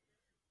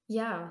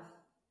 Yeah.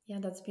 Yeah,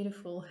 that's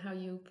beautiful how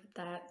you put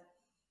that.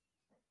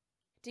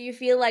 Do you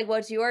feel like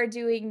what you are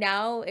doing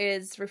now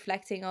is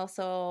reflecting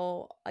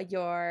also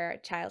your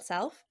child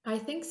self? I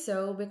think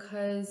so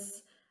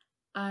because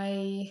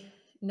I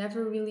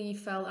never really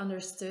felt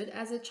understood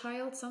as a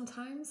child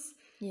sometimes.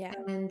 Yeah.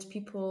 And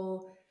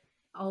people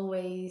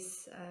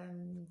always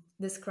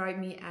describe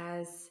me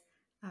as,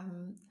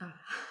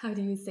 how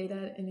do you say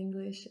that in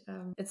English?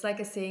 It's like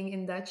a saying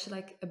in Dutch,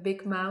 like a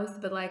big mouth,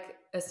 but like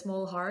a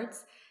small heart.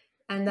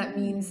 And that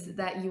means Mm.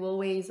 that you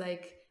always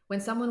like, when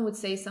someone would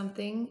say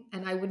something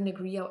and I wouldn't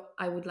agree,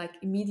 I would like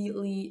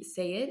immediately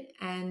say it.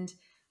 And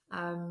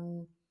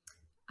um,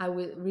 I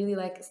would really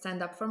like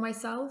stand up for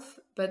myself.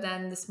 But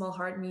then the small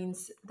heart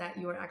means that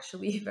you're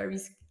actually very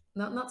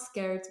not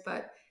scared,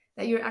 but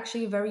that you're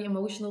actually a very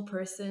emotional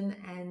person.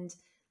 And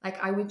like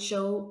I would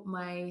show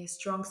my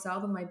strong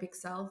self and my big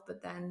self,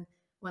 but then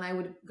when I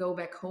would go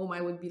back home,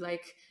 I would be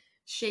like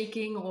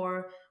shaking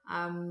or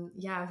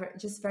yeah,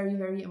 just very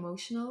very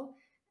emotional.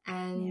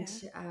 And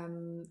Yeah.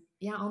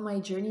 yeah, on my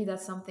journey,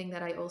 that's something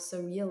that I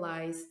also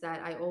realized,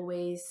 that I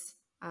always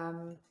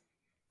um,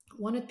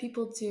 wanted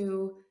people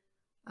to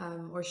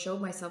or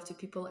showed myself to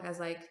people as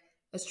like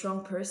a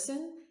strong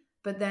person.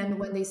 But then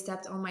when Mhm. they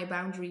stepped on my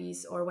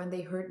boundaries or when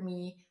they hurt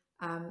me,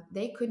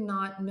 they could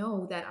not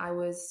know that I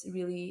was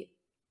really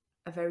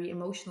a very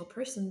emotional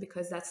person,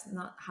 because that's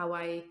not how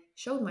I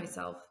showed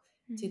myself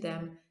to Mhm.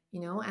 them,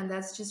 you know. And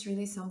that's just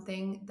really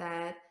something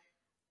that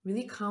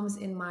really comes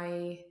in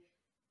my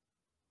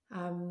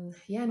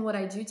yeah, and what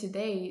I do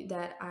today,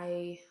 that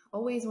I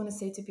always want to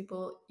say to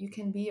people, you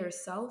can be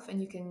yourself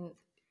and you can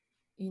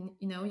you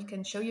know, you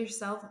can show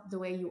yourself the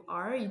way you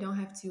are. You don't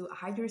have to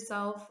hide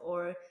yourself,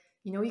 or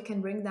you know, you can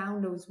bring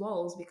down those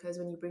walls, because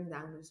when you bring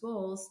down those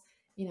walls,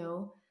 you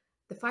know,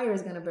 the fire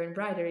is going to burn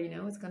brighter, you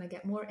know, it's going to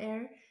get more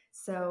air.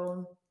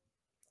 So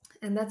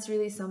and that's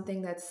really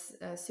something that's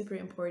super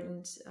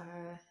important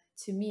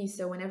to me.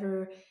 So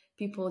whenever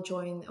people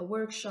join a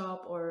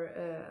workshop or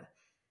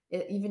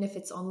even if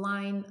it's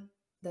online,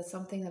 that's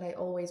something that I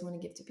always want to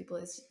give to people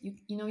is,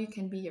 you know, you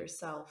can be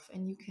yourself,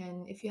 and you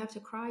can, if you have to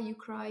cry, you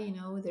cry, you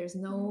know. There's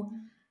no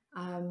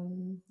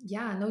Mhm.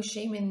 yeah, no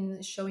shame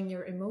in showing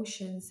your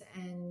emotions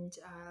and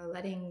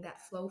letting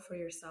that flow for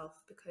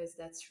yourself, because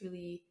that's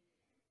really,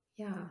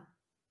 yeah,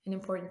 an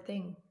important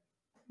thing.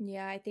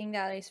 Yeah, I think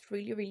that is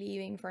really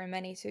relieving for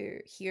many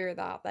to hear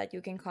that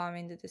you can come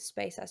into this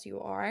space as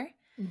you are.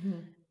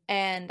 Hmm.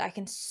 And I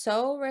can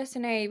so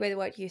resonate with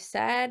what you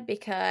said,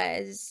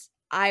 because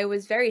I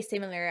was very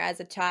similar as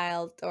a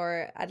child,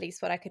 or at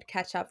least what I could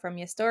catch up from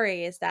your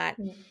story is that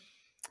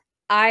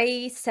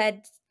I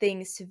said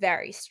things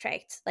very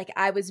straight. Like,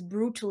 I was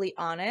brutally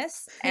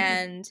honest,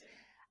 and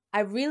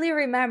I really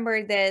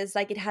remember this,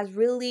 like it has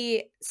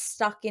really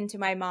stuck into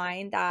my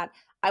mind that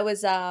I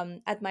was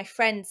at my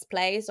friend's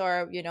place,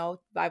 or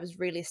I was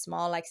really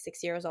small, like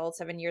 6 years old,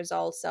 7 years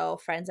old, so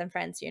friends and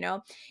friends,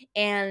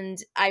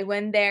 and I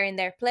went there in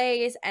their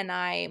place, and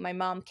I my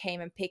mom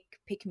came and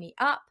pick me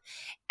up.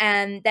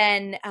 And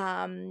then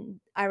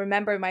I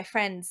remember my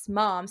friend's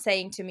mom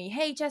saying to me,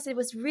 "Hey Jess, it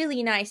was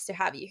really nice to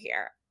have you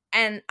here."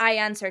 And I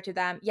answered to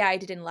them, "Yeah, I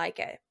didn't like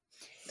it."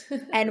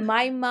 And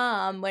my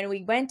mom, when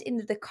we went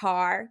into the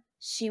car,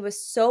 she was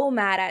so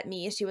mad at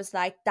me. She was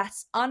like,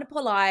 "That's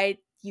unpolite.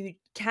 You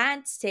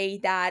can't say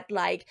that.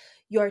 Like,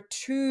 you're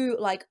too,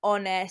 like,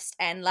 honest."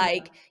 And, Yeah.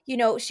 like,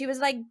 she was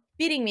like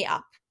beating me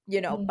up,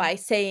 Mm. by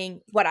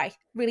saying what I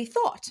really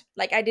thought.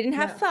 Like, I didn't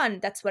have Yeah. fun.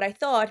 That's what I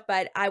thought,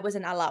 but I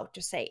wasn't allowed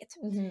to say it.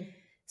 Hmm.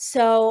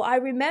 So I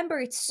remember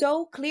it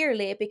so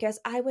clearly, because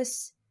I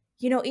was,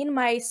 in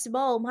my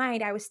small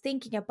mind, I was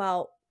thinking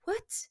about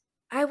what?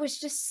 I was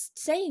just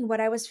saying what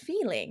I was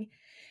feeling.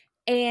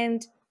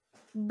 And,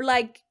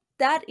 like,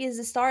 that is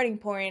a starting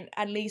point,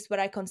 at least what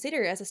I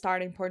consider as a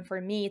starting point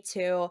for me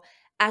to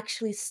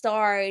actually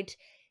start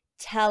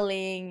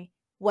telling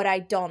what I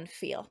don't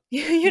feel.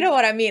 You know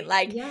what I mean?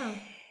 Like, Yeah.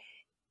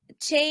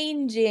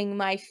 changing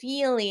my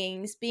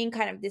feelings, being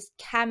kind of this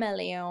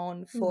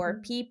chameleon for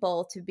Hmm.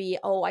 people to be,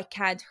 "Oh, I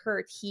can't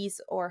hurt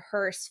his or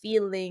her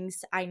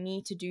feelings. I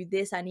need to do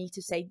this. I need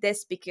to say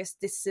this because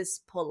this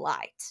is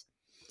polite."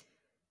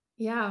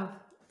 Yeah.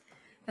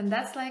 And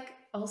that's like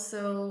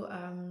also,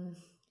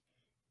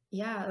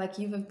 yeah, like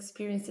you've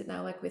experienced it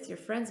now, like with your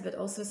friends, but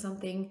also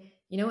something,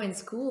 you know, in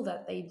school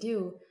that they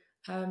do.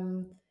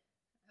 Um,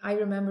 I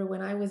remember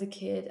when I was a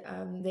kid,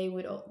 they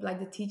would like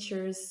the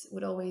teachers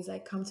would always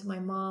like come to my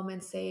mom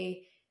and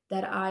say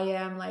that I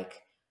am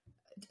like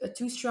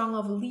too strong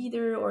of a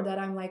leader, or that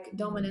I'm like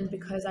dominant,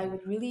 because I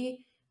would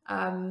really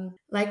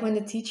like when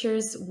the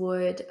teachers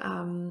would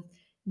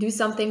do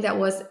something that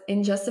was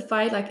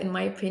unjustified, like in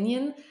my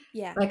opinion,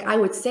 Yeah. like I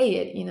would say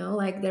it, you know.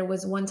 Like there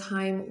was one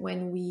time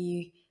when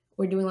we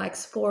were doing like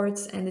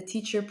sports, and the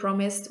teacher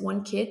promised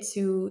one kid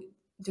to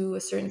do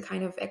a certain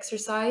kind of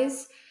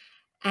exercise,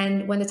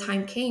 and when the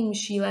time came,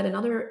 she let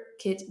another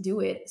kid do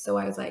it. So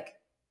I was like,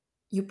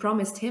 you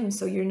promised him,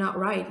 so you're not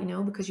right, you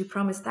know, because you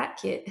promised that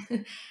kid.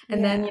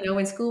 And then, you Yeah. know,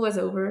 when school was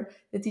over,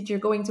 the teacher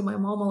going to my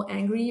mom all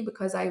angry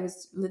because I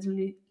was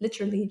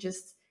literally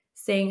just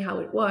saying how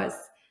it was,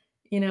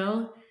 you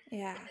know.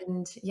 Yeah.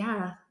 And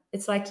yeah,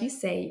 it's like you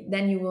say,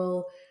 then you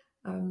will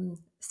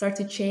start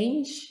to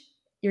change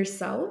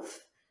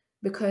yourself,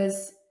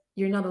 because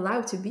you're not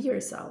allowed to be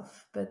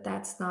yourself. But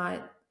that's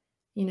not,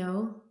 you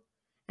know.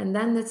 And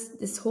then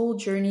this whole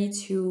journey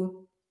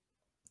to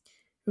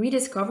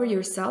rediscover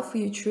yourself, who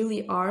you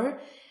truly are,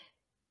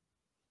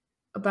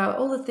 about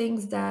all the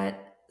things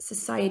that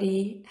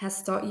society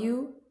has taught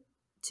you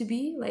to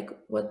be, like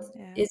what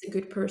Yeah. is a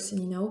good person,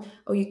 you know.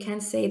 Or you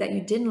can't say that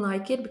you didn't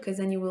like it, because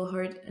then you will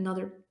hurt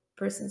another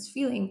person's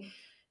feeling,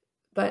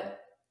 but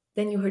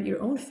then you hurt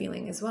your own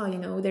feeling as well, you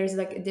know. There's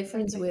like a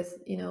difference Exactly. with,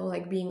 you know,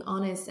 like being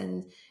honest,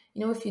 and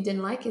you know, if you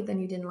didn't like it, then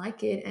you didn't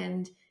like it,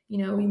 and you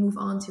know, we move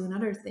on to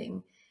another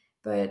thing.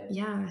 But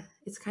yeah,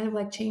 it's kind of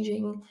like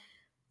changing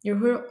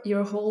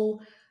your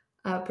whole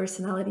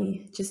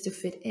personality just to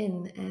fit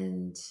in.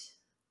 And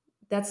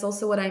that's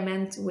also what I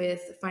meant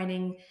with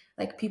finding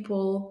like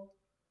people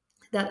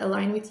that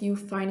align with you,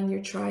 finding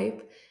your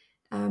tribe,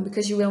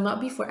 because you will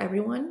not be for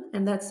everyone,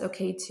 and that's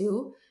okay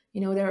too.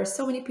 You know, there are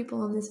so many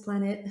people on this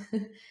planet,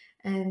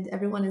 and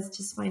everyone is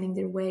just finding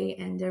their way,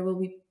 and there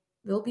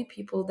will be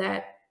people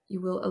that you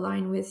will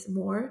align with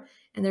more,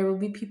 and there will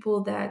be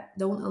people that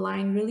don't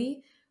align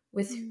really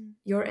with Mm.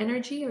 your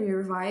energy or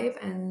your vibe,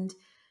 and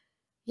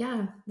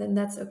yeah, then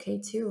that's okay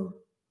too.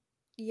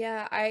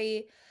 Yeah,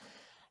 I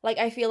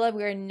feel like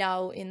we're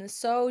now in a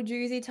so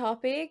juicy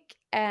topic,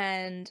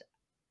 and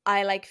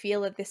I like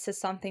feel that this is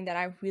something that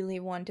I really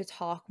want to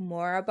talk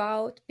more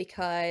about,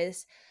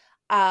 because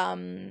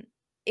um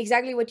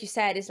exactly what you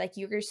said is like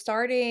you're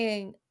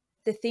starting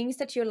the things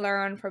that you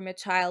learn from your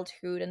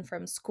childhood and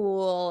from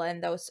school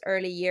and those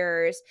early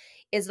years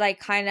is like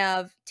kind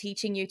of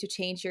teaching you to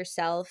change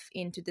yourself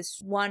into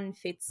this one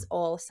fits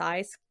all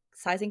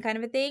sizing kind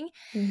of a thing.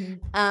 Hmm.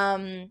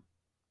 um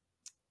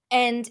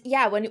and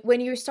yeah,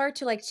 when you start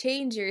to like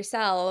change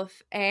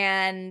yourself,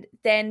 and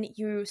then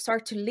you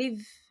start to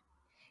live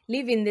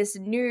in this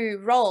new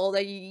role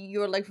that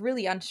you're like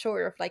really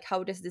unsure of, like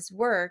how does this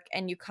work,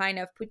 and you kind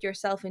of put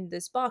yourself in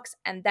this box,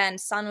 and then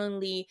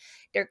suddenly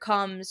there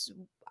comes,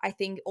 I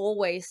think,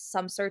 always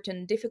some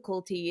certain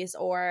difficulties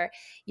or,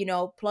 you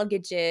know,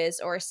 pluggages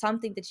or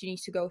something that you need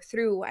to go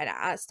through, and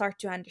I start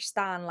to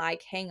understand,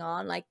 like, hang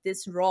on, like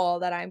this role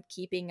that I'm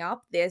keeping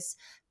up, this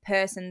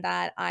person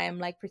that I am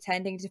like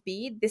pretending to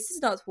be, this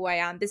is not who I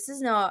am, this is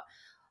not,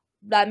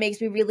 that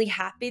makes me really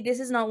happy, this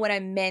is not what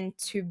I'm meant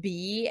to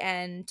be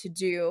and to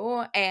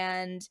do.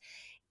 And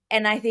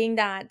I think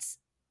that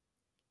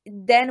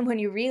then when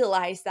you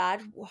realize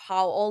that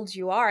how old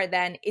you are,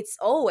 then it's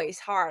always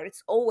hard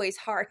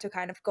to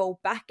kind of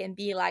go back and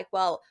be like,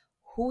 well,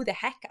 who the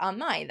heck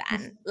am I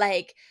then?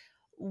 Like,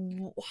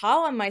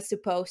 how am I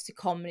supposed to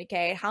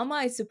communicate, how am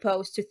I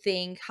supposed to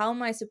think, how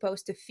am I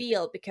supposed to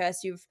feel,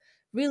 because you've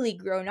really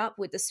grown up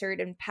with a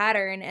certain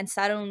pattern, and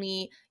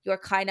suddenly you're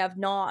kind of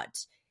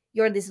not,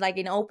 you're this like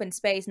in open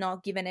space,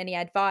 not given any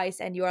advice,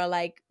 and you're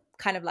like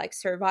kind of like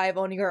survive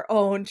on your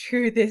own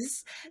through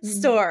this Hmm.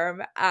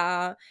 storm.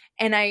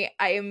 And I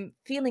am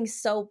feeling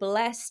so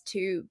blessed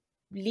to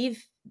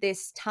live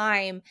this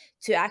time,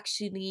 to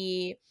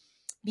actually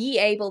be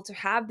able to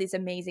have these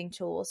amazing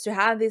tools, to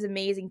have these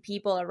amazing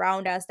people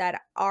around us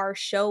that are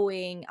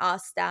showing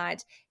us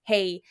that,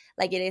 hey,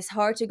 like it is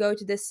hard to go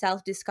to this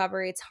self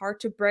discovery, it's hard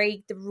to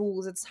break the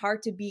rules, it's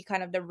hard to be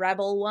kind of the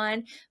rebel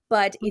one,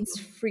 but it's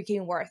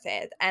freaking worth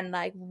it. And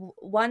like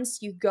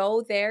once you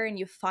go there and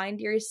you find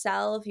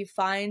yourself, you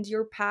find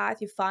your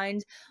path, you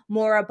find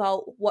more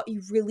about what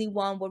you really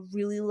want, what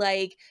really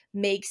like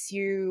makes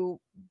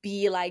you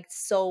be like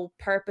so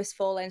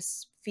purposeful and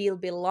feel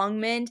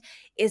belongment,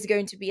 is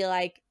going to be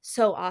like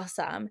so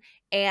awesome.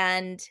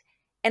 And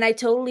I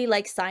totally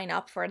like sign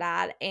up for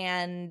that.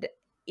 And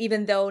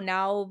even though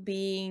now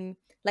being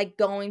like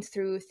going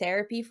through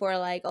therapy for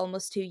like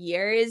almost 2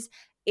 years,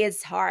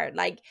 it's hard.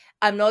 Like,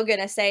 I'm not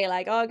gonna say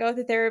like, oh, go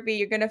to therapy,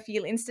 you're gonna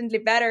feel instantly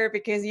better,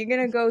 because you're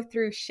gonna go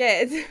through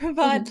shit.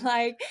 But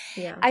like,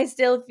 Yeah. I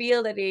still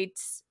feel that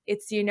it's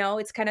you know,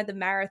 it's kind of the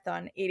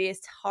marathon, it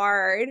is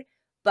hard,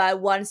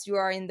 but once you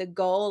are in the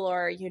goal,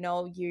 or you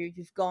know,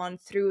 you've gone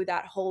through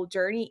that whole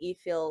journey, it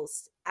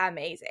feels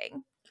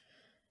amazing.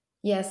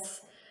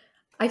 Yes,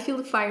 I feel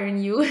the fire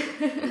in you.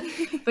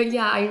 But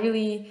yeah, I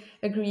really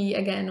agree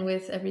again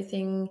with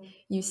everything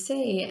you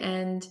say.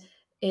 And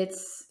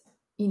it's,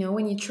 you know,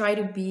 when you try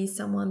to be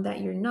someone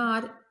that you're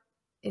not,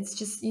 it's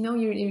just, you know,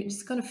 you're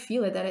just going to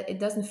feel it, that it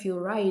doesn't feel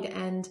right.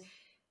 And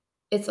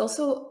it's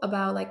also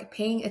about like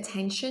paying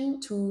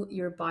attention to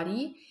your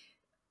body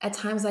at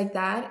times like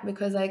that,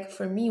 because like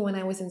for me when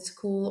I was in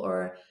school,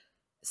 or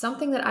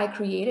something that I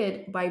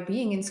created by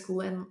being in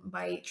school and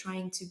by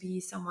trying to be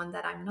someone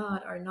that I'm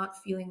not, or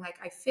not feeling like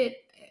I fit,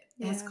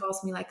 has Yeah,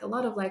 caused me like a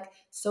lot of like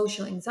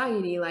social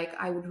anxiety. Like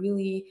I would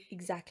really,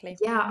 exactly.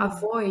 yeah,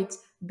 avoid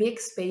big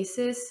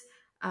spaces.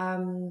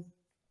 um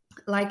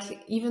like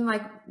even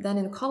like then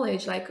in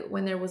college, like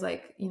when there was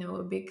like, you know,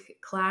 a big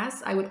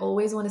class, I would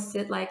always want to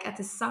sit like at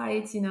the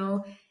sides, you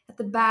know, at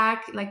the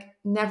back, like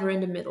never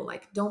in the middle.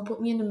 Like don't put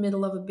me in the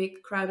middle of a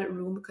big crowded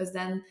room, because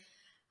then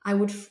I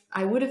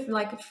would have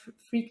like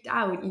freaked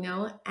out, you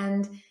know.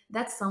 And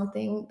that's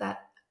something that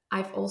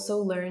I've also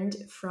learned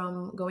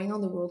from going on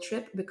the world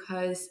trip,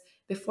 because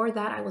before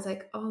that I was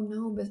like, oh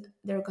no, but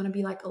there are going to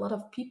be like a lot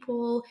of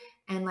people,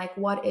 and like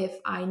what if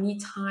I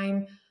need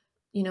time,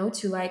 you know,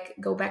 to like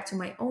go back to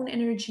my own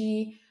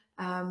energy.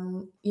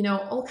 You know,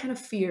 all kind of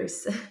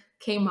fears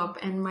came up,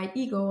 and my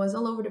ego was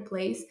all over the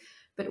place.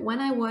 But when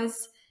I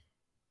was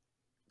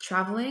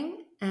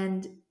traveling,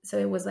 and so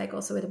it was like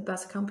also with a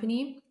bus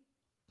company,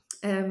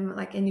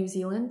 like in New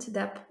Zealand,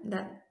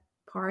 that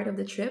part of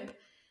the trip,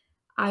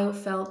 I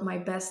felt my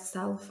best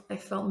self. I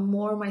felt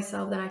more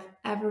myself than I've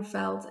ever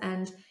felt.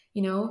 And,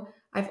 you know,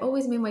 I've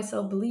always made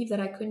myself believe that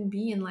I couldn't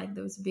be in like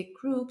those big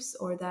groups,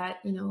 or that,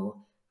 you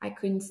know, I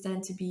couldn't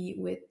stand to be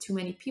with too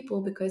many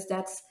people, because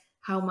that's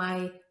how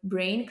my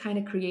brain kind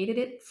of created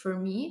it for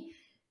me,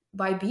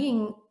 by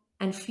being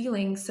and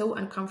feeling so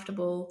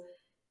uncomfortable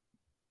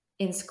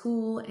in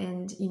school,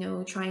 and, you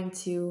know, trying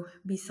to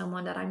be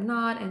someone that I'm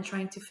not, and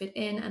trying to fit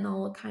in, and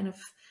all kind of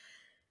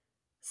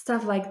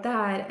stuff like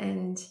that.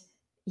 And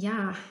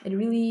yeah, it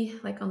really,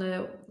 like on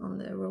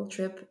the road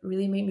trip,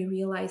 really made me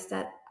realize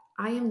that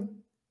I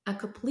am a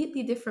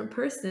completely different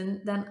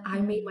person than I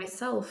made Mm.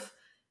 myself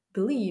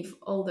believe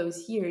all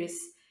those years.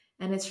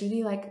 And it's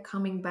really like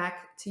coming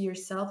back to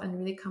yourself, and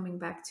really coming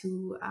back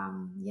to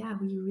yeah,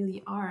 who you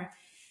really are,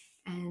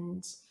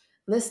 and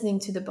listening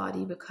to the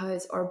body,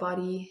 because our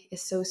body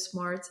is so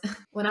smart.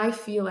 When I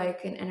feel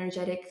like an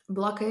energetic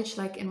blockage,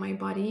 like in my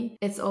body,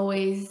 it's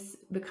always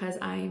because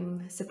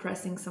I'm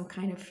suppressing some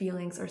kind of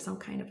feelings or some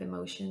kind of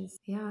emotions.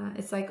 Yeah,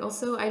 it's like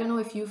also, I don't know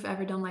if you've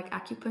ever done like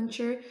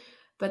acupuncture,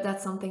 but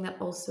that's something that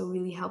also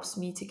really helps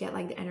me to get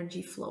like the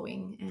energy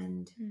flowing.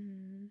 And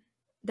Mm.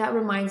 that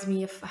reminds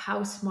me of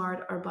how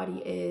smart our body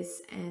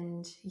is.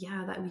 And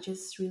yeah, that we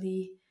just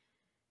really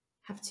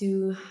have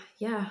to,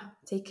 yeah,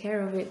 take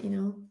care of it, you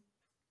know?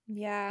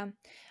 Yeah.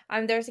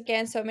 There's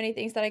again so many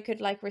things that I could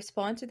like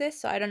respond to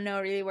this, so I don't know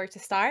really where to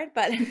start,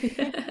 but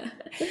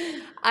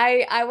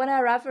I want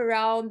to wrap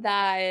around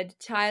that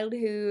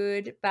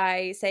childhood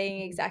by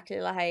saying exactly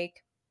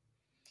like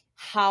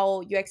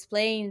how you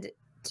explained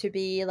to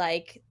be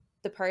like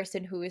the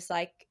person who is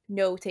like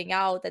noting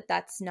out that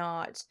that's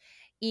not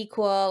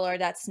equal or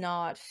that's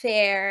not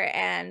fair,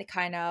 and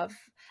kind of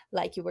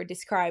like you were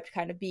described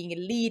kind of being a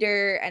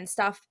leader and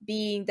stuff,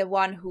 being the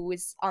one who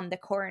is on the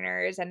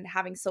corners and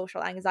having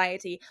social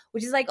anxiety,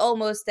 which is like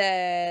almost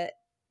the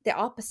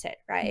opposite,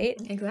 right?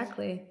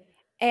 Exactly.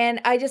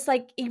 And I just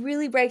like, it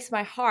really breaks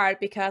my heart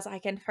because I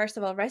can first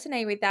of all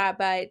resonate with that,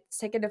 but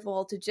second of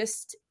all to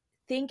just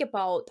think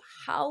about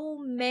how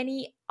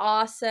many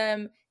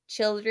awesome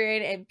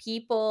children and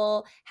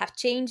people have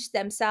changed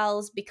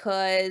themselves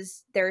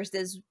because there's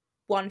this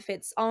one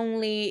fits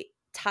only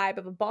type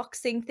of a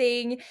boxing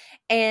thing,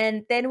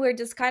 and then we're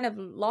just kind of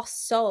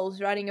lost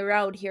souls running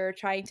around here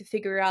trying to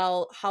figure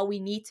out how we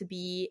need to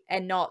be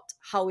and not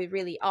how we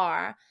really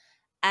are.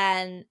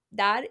 And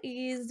that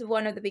is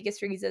one of the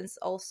biggest reasons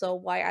also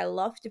why I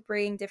love to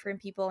bring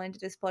different people into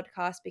this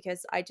podcast,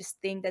 because I just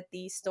think that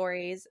these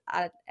stories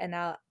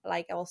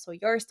like also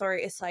your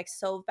story is like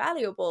so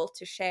valuable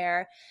to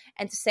share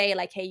and to say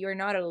like, hey, you're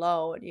not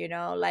alone, you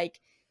know, like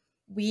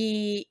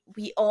we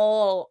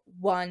all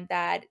want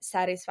that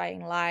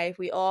satisfying life,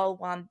 we all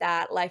want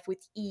that life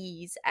with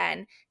ease,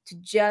 and to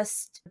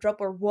just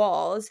drop our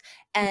walls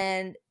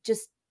and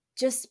just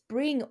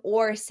bring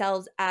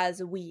ourselves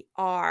as we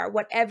are,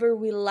 whatever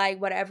we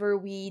like, whatever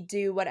we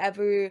do,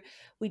 whatever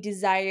we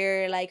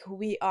desire, like who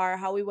we are,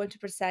 how we want to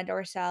present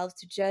ourselves,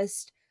 to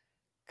just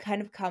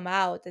kind of come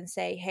out and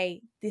say,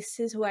 hey, this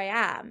is who I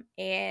am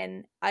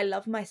and I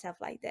love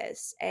myself like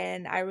this,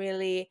 and I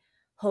really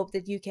hope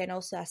that you can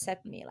also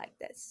accept me like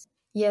this.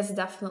 Yes,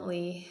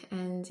 definitely.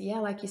 And yeah,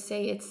 like you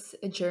say, it's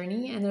a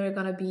journey, and there are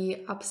going to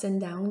be ups and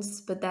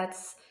downs, but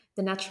that's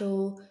the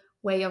natural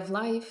way of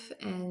life.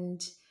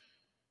 And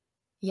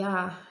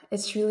yeah,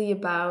 it's really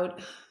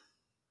about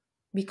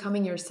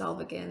becoming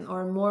yourself again,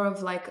 or more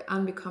of like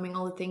unbecoming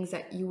all the things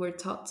that you were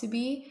taught to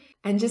be,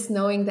 and just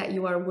knowing that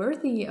you are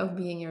worthy of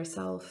being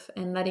yourself,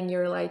 and letting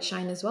your light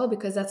shine as well,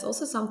 because that's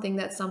also something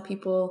that some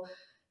people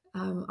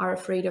are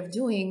afraid of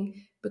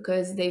doing,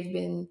 because they've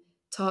been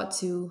taught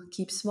to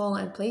keep small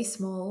and play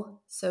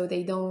small, so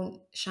they don't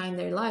shine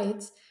their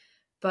light.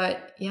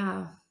 But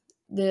yeah,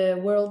 the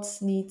world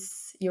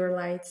needs your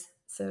light.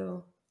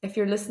 So if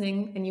you're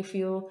listening and you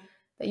feel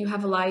that you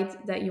have a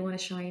light that you want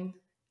to shine,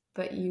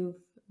 but you've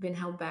been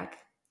held back,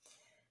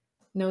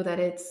 know that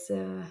it's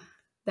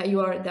that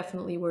you are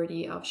definitely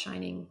worthy of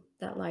shining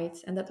that light,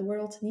 and that the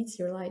world needs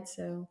your light.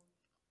 So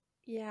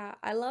Yeah,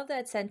 I love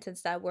that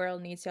sentence, that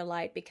world needs your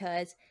light,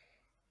 because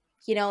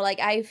like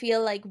I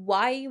feel like,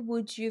 why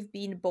would you've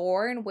been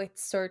born with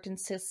certain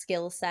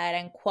skill set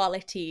and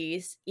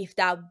qualities if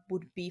that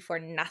would be for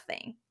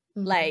nothing?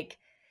 mhm, Like,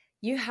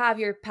 you have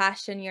your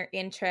passion, your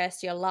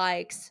interest, your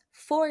likes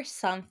for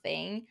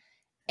something,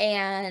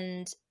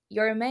 and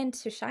you're meant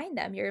to shine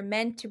them. You're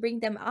meant to bring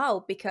them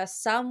out because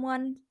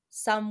someone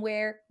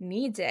somewhere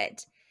needs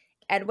it.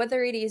 And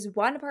whether it is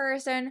one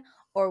person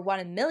or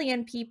 1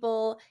 million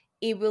people,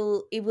 it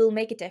will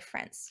make a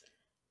difference.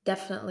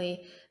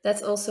 definitely.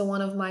 That's also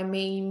one of my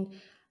main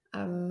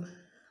um,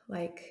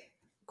 like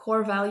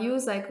core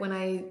values. Like when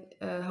I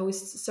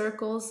host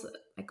circles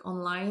like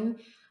online,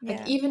 like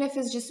Yeah. even if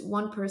it's just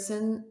one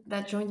person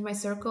that joins my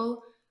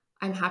circle,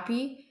 I'm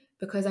happy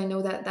because I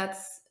know that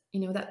that's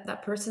that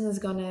that person is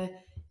gonna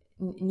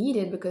need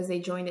it because they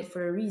joined it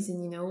for a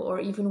reason, or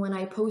even when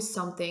I post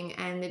something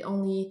and it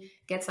only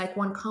gets like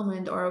one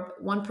comment, or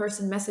one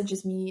person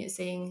messages me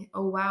saying,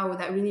 oh wow,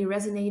 that really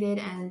resonated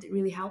and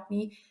really helped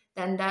me,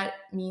 then that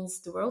means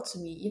the world to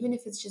me. Even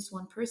if it's just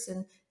one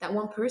person, that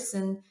one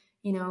person,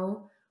 you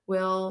know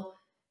will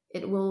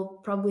it will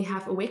probably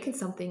have awakened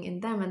something in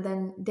them, and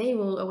then they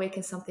will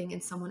awaken something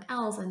in someone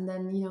else, and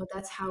then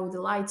that's how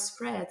the light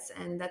spreads.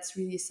 And that's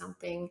really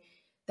something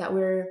that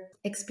we're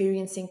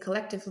experiencing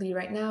collectively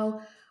right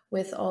now,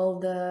 with all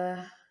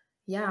the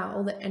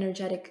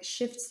energetic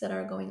shifts that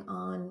are going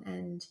on.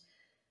 And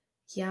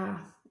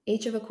yeah,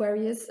 age of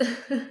Aquarius.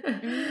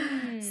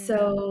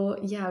 Mm. So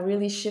yeah,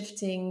 really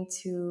shifting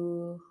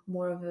to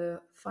more of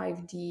a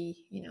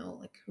 5D,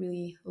 like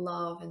really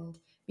love and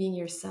being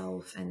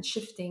yourself, and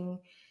shifting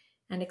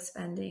and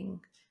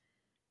expanding.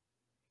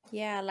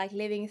 Yeah, like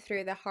living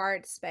through the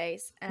hard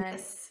space. And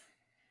Yes.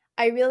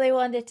 I really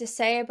wanted to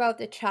say about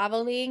the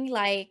traveling,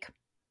 like,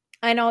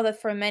 I know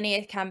that for many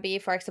it can be,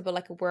 for example,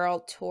 like a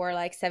world tour,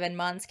 like 7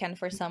 months can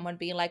for someone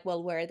be like,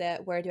 well, where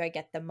do I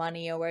get the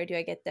money, or where do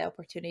I get the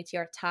opportunity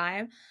or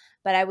time?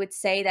 But I would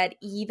say that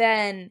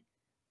even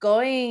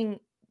going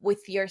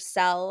with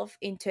yourself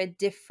into a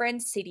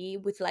different city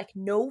with like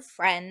no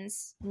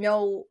friends,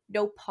 no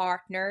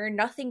partner,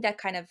 nothing that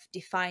kind of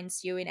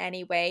defines you in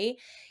any way,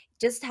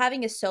 just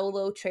having a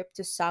solo trip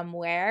to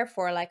somewhere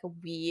for like a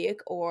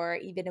week or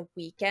even a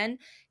weekend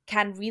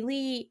can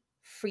really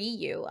free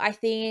you. I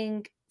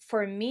think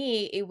for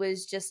me, it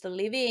was just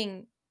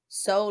living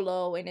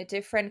solo in a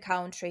different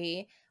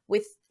country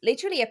with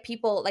literally a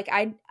people, like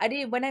I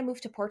didn't, when I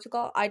moved to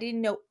Portugal, I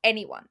didn't know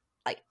anyone,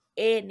 like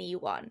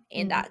anyone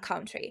in Mm. that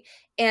country.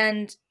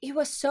 And it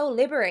was so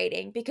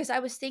liberating because I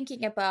was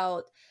thinking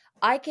about,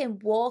 I can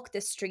walk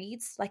the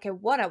streets like I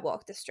want to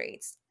walk the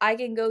streets. I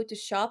can go to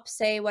shop,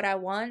 say what I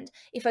want.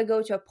 If I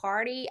go to a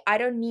party, I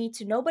don't need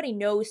to, nobody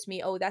knows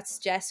me. Oh, that's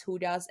Jess who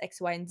does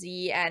X, Y, and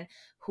Z, and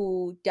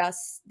who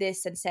does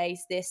this and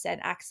says this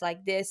and acts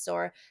like this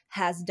or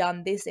has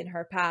done this in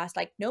her past.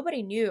 Like,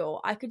 nobody knew.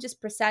 I could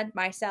just present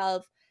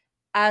myself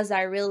as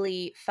I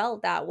really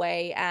felt that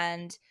way,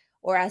 and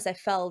or as I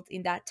felt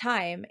in that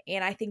time.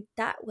 And I think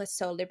that was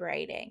so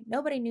liberating.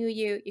 Nobody knew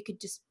you. You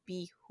could just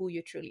be who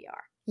you truly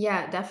are.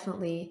 Yeah,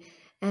 definitely.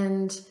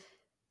 And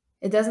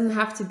it doesn't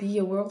have to be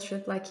a world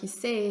trip, like you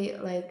say,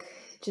 like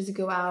just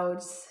go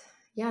out.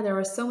 Yeah, there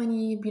are so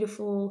many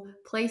beautiful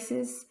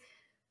places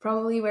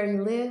probably where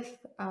you live.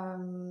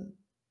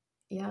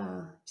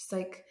 Yeah, just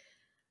like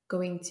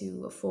going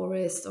to a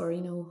forest, or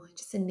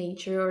just in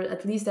nature, or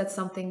at least that's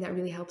something that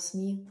really helps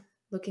me,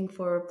 looking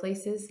for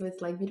places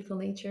with like beautiful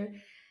nature.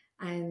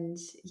 And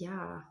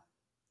yeah,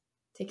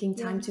 taking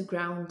Yeah. time to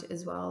ground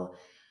as well,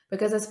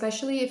 because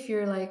especially if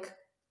you're like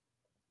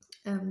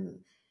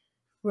um,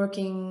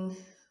 working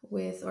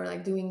with, or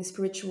like doing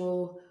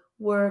spiritual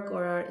work,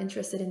 or are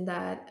interested in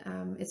that,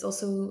 it's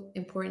also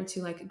important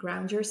to like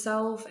ground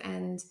yourself,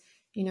 and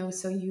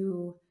so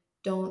you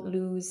don't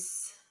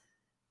lose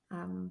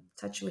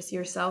touch with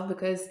yourself.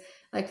 Because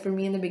like for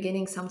me in the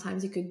beginning,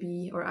 sometimes you could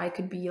be, or I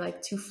could be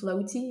like too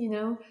floaty,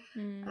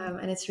 Mm.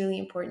 and it's really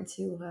important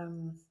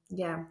to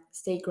yeah,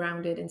 stay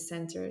grounded and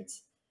centered.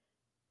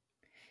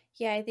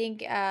 Yeah, I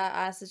think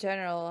as a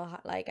general,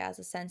 like as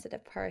a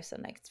sensitive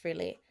person, like it's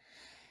really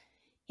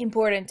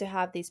important to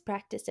have these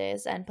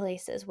practices and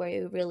places where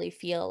you really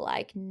feel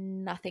like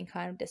nothing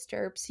kind of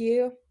disturbs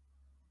you.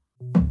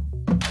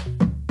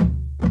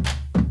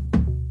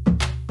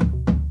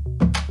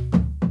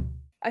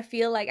 I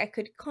feel like I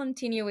could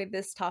continue with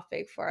this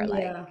topic for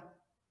like Yeah.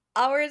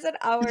 hours and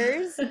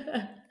hours,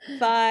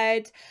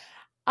 but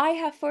I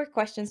have 4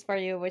 questions for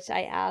you, which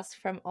I ask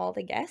from all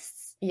the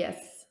guests.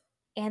 Yes.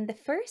 And the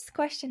first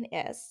question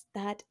is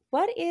that,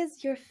 what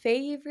is your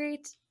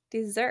favorite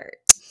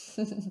dessert?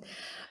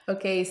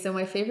 Okay, so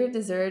my favorite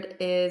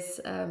dessert is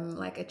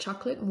like a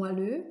chocolate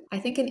moelleux. I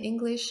think in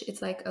English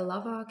it's like a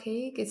lava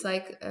cake. It's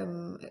like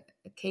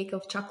a cake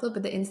of chocolate,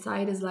 but the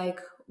inside is like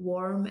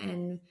warm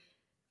and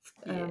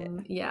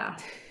Yeah. yeah.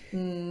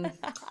 Mm,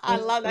 I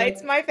with love that. like,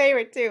 It's my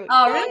favorite too.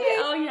 oh really?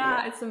 Yay! Oh Yeah.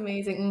 yeah, it's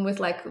amazing. With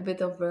like a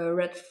bit of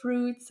red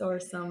fruits or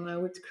some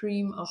whipped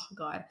cream. Oh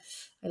god,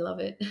 I love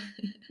it.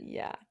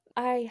 Yeah.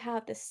 I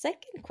have the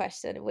second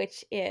question,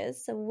 which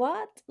is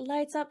what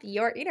lights up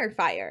your inner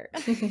fire?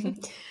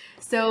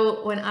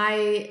 So when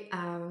I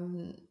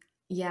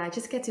yeah, I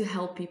just get to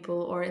help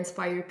people or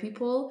inspire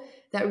people,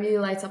 that really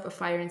lights up a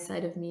fire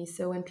inside of me.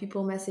 So when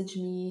people message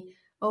me,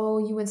 oh,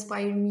 you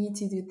inspired me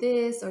to do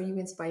this, or you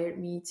inspired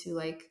me to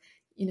like,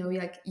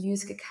 like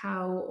use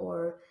cacao,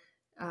 or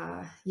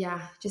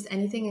yeah, just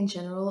anything in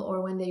general,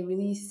 or when they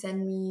really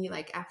send me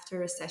like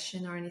after a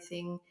session or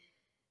anything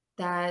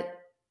that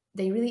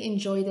they really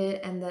enjoyed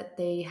it and that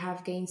they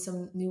have gained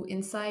some new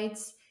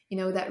insights,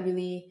 that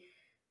really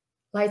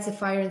lights a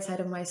fire inside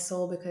of my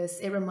soul, because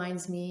it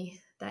reminds me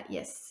that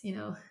yes,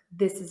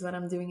 this is what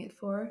I'm doing it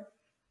for.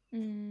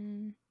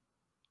 Mm,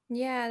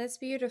 yeah, that's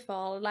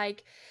beautiful.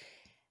 Like,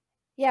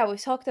 yeah, we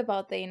talked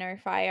about the inner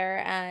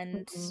fire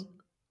and Mhm.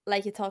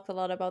 like you talked a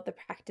lot about the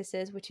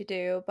practices which you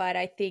do, but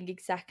I think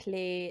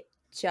exactly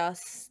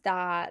just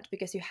that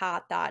because you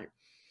had that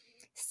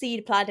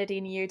seed planted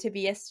in you to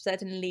be a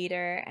certain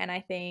leader, and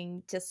I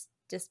think just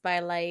by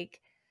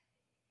like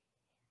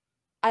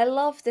I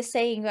love the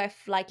saying of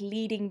like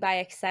leading by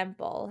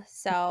example.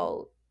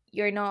 So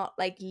you're not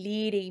like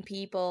leading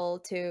people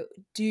to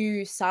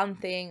do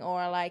something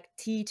or like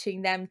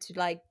teaching them to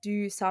like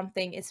do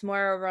something. It's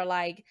more of a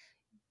like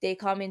they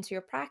come into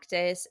your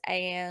practice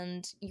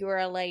and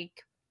you're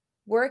like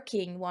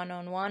working one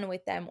on one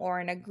with them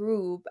or in a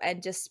group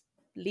and just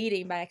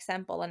leading by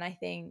example. And I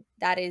think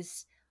that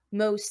is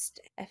most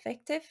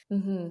effective.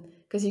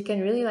 Because you can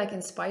really like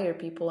inspire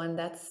people, and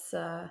that's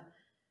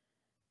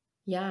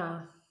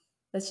yeah,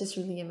 that's just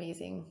really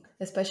amazing,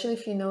 especially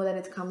if you know that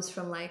it comes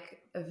from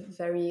like a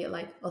very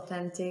like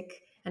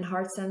authentic and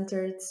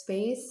heart-centered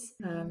space.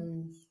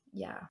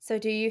 Yeah. So,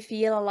 do you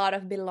feel a lot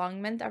of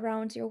belongment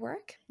around your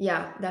work?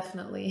 Yeah,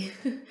 definitely.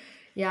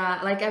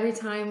 Yeah, like every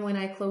time when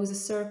I close a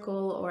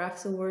circle or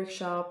after a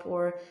workshop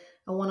or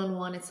a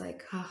one-on-one, it's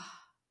like, ah,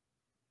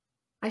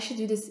 I should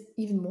do this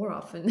even more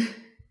often,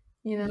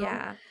 you know?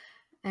 Yeah.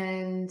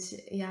 And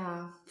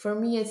yeah, for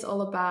me, it's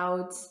all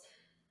about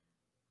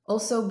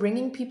also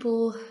bringing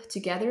people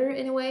together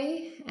in a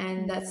way.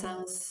 And that Mm,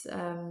 sounds,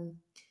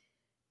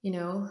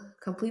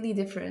 completely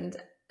different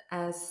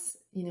as,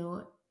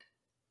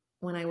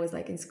 when I was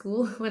like in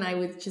school, when I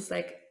would just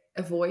like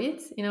avoid,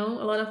 a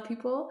lot of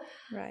people.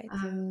 right.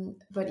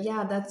 But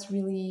yeah, that's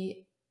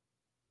really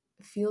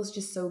feels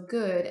just so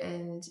good.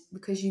 And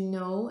because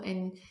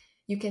and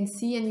you can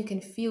see and you can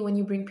feel when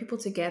you bring people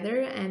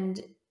together and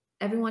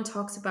everyone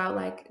talks about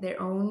like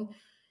their own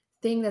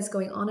thing that's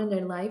going on in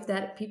their life,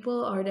 that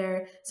people are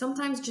there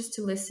sometimes just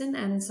to listen,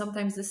 and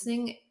sometimes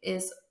listening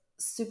is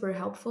super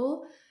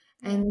helpful.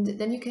 Yeah. And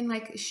then you can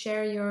like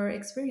share your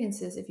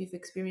experiences if you've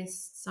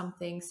experienced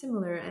something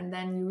similar, and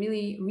then you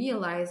really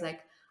realize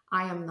like,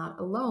 I am not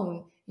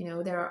alone.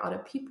 There are other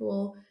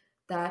people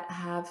that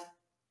have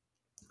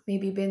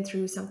maybe been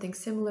through something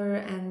similar,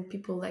 and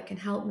people that can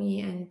help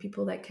me and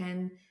people that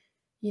can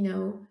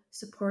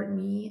support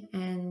me.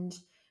 And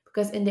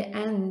because in the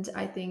end,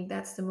 I think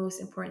that's the most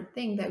important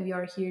thing, that we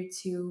are here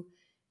to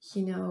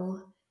you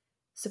know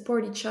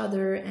support each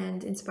other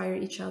and inspire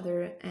each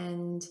other,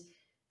 and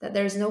that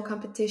there's no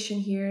competition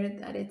here,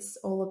 that it's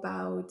all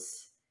about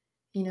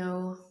you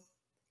know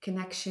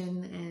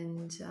connection.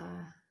 And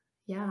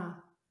yeah.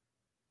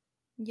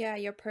 Yeah,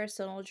 your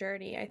personal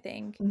journey, I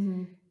think.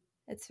 Hmm.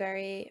 It's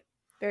very,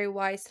 very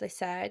wisely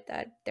said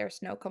that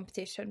there's no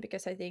competition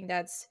because I think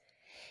that's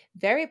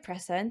very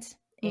present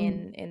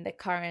Hmm. in the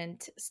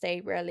current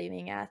state we're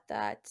living at,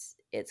 that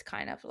it's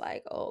kind of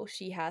like, oh,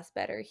 she has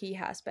better, he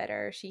has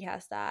better, she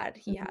has that,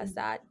 he has Hmm.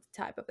 that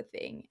type of a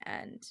thing.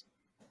 And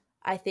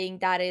I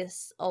think that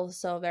is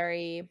also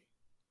very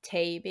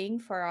taming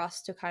for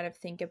us to kind of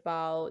think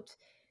about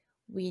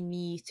we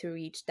need to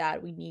reach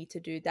that, we need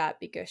to do that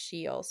because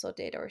she also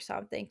did or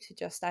something, to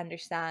just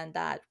understand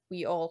that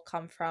we all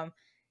come from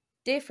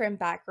different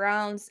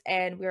backgrounds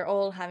and we're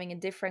all having a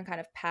different kind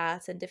of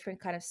paths and different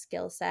kind of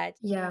skill set.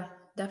 Yeah,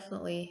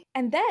 definitely.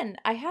 And then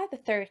I have a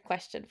third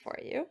question for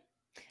you.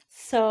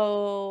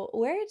 So,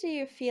 where do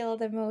you feel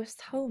the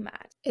most home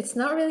at? It's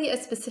not really a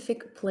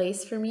specific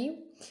place for me,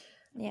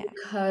 Yeah.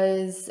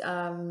 because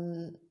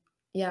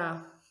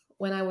yeah,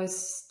 when I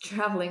was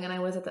traveling and I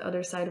was at the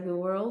other side of the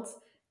world,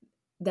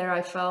 there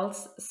I felt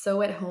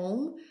so at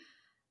home,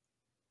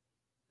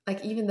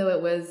 like even though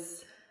it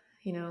was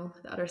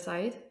the other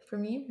side for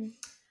me. Mm.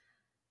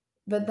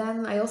 But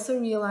then I also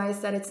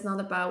realized that it's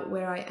not about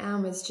where I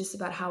am, it's just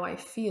about how I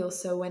feel.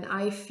 So when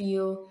I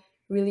feel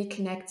really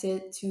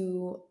connected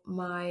to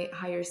my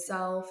higher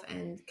self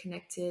and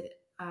connected,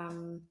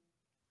 um,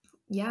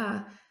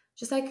 yeah,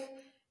 just like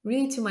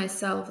really to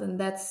myself, and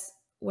that's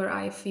where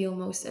I feel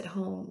most at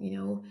home.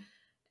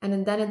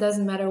 And then it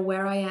doesn't matter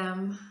where I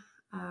am,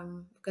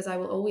 because I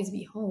will always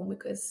be home,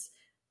 because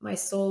my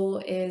soul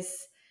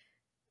is,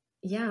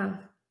 yeah,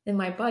 in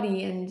my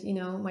body, and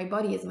my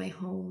body is my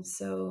home.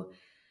 So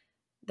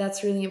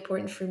that's really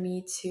important for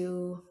me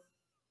to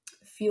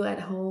feel at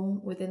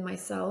home within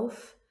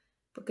myself,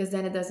 because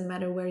then it doesn't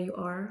matter where you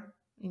are,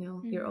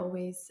 you're Mm,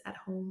 always at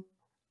home.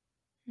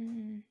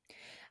 mm.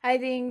 I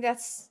think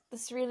that's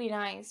really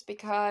nice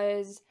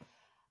because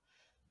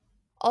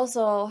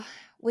also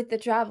with the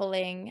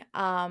traveling,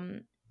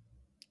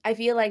 I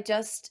feel like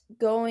just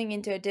going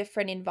into a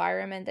different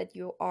environment that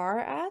you are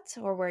at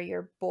or where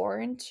you're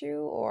born to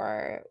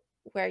or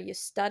where you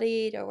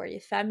studied or where your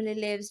family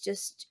lives,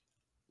 just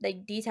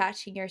like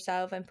detaching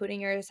yourself and putting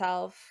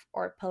yourself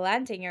or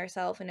planting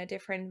yourself in a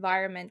different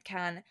environment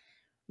can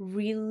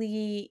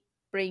really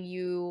bring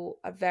you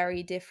a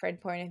very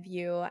different point of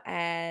view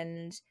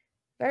and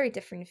very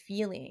different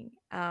feeling,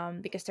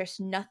 because there's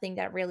nothing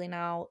that really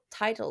now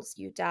titles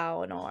you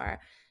down or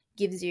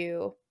gives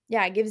you,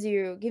 yeah, gives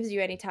you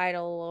any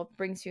title or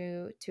brings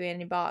you to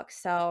any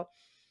box. So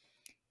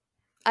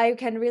I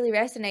can really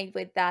resonate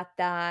with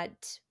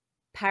that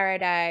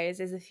paradise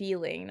is a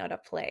feeling, not a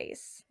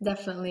place.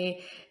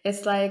 Definitely.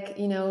 It's like,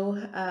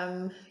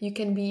 you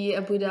can be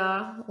a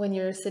Buddha when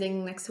you're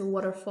sitting next to a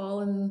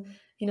waterfall and,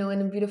 in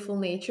a beautiful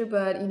nature,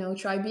 but,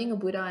 try being a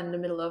Buddha in the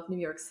middle of New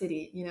York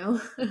City.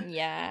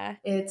 Yeah.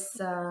 It's,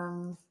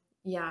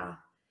 yeah,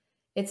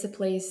 it's a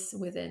place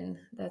within.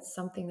 That's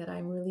something that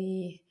I'm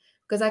really,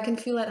 because I can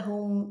feel at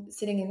home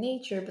sitting in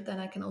nature, but then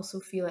I can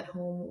also feel at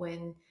home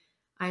when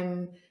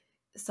I'm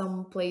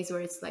some place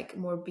where it's like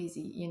more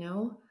busy.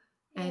 And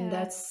Yeah.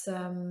 that's,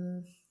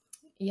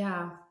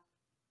 yeah,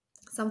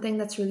 something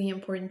that's really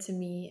important to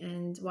me,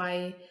 and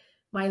why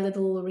my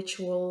little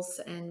rituals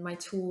and my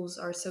tools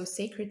are so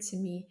sacred to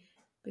me,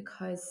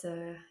 because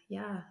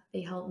yeah,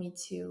 they help me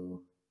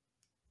to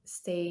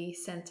stay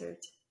centered.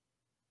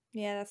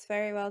 Yeah, that's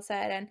very well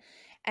said.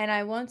 And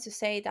I want to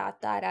say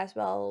that as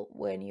well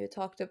when you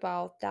talked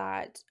about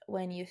that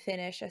when you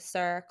finish a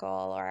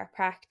circle or a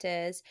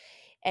practice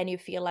and you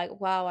feel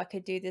like, wow, I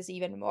could do this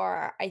even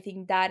more. I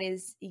think that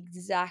is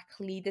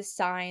exactly the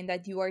sign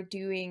that you are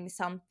doing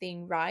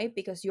something right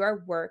because you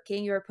are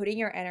working, you're putting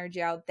your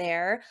energy out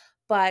there,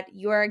 but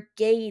you're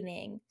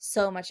gaining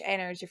so much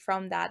energy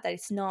from that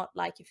it's not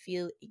like you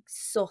feel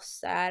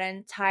exhausted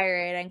and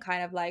tired and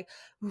kind of like,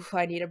 oof,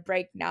 I need a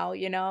break now,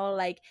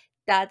 like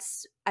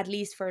that's at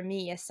least for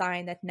me a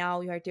sign that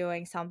now you're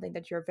doing something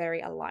that you're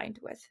very aligned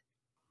with.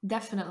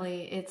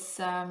 Definitely. It's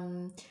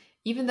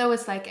even though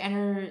it's like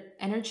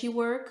energy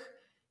work,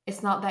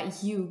 it's not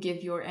that you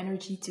give your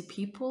energy to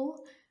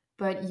people,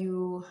 but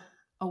you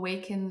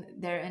awaken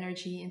their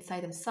energy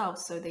inside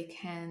themselves so they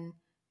can,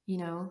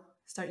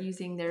 start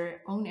using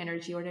their own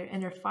energy or their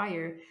inner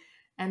fire.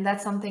 And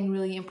that's something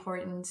really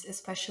important,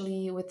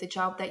 especially with the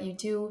job that you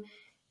do,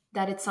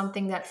 that it's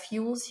something that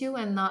fuels you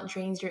and not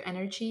drains your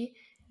energy.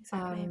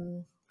 Exactly.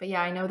 But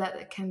yeah, I know that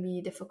it can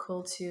be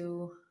difficult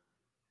to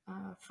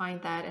find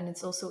that, and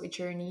it's also a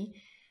journey,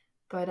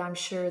 but I'm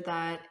sure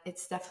that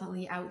it's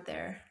definitely out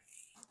there.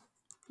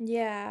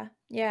 Yeah,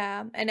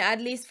 yeah. And at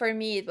least for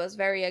me, it was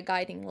very a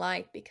guiding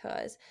light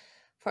because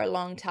for a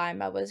long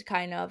time I was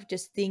kind of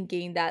just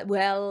thinking that,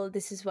 well,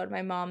 this is what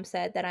my mom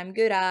said that I'm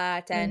good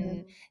at.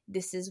 And Hmm.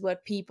 this is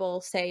what people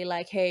say,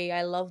 like, hey,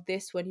 I love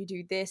this when you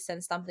do this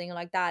and something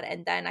like that.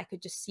 And then I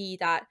could just see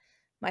that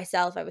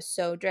myself, I was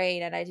so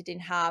drained and I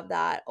didn't have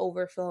that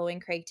overflowing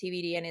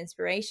creativity and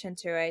inspiration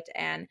to it.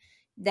 And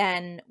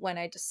then when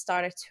I just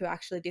started to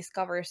actually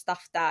discover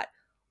stuff that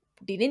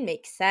didn't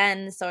make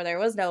sense or there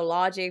was no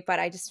logic, but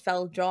I just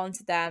felt drawn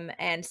to them.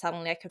 And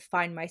suddenly I could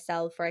find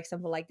myself, for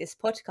example, like this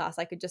podcast,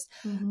 I could just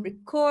Hmm.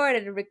 record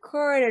and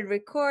record and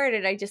record.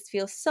 And I just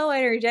feel so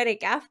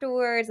energetic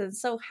afterwards and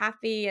so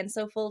happy and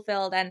so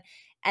fulfilled. And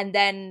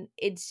then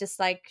it's just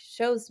like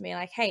shows me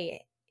like,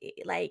 hey,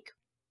 like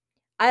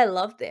I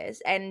love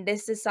this. And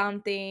this is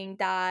something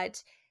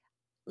that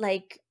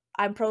like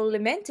I'm probably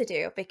meant to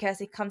do because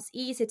it comes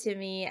easy to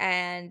me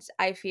and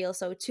I feel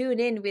so tuned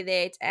in with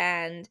it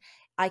and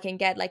I can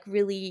get like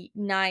really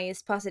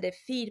nice positive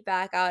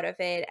feedback out of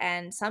it.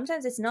 And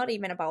sometimes it's not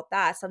even about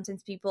that.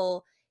 Sometimes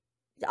people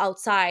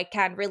outside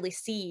can really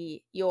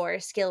see your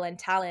skill and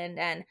talent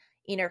and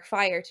inner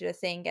fire to the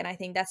thing. And I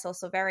think that's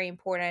also very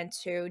important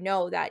to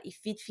know that if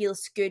it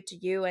feels good to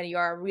you and you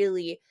are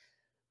really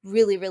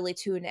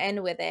tune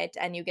in with it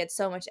and you get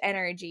so much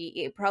energy,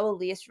 it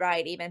probably is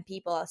right. Even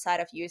people outside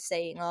of you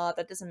saying, oh,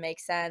 that doesn't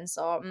make sense,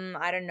 or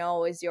I don't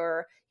know, is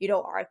your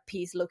art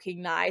piece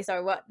looking nice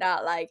or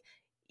whatnot, like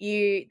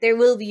there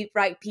will be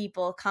right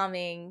people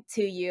coming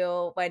to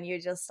you when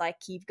you just like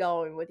keep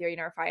going with your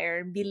inner fire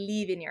and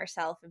believe in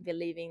yourself and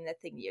believing the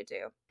thing you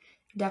do.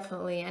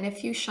 Definitely. And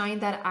if you shine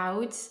that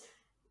out,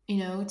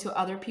 to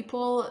other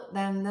people,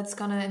 then that's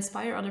gonna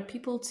inspire other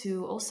people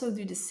to also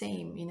do the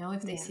same.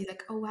 If they Yeah. see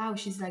like, oh wow,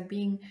 she's like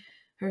being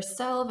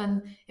herself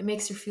and it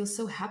makes her feel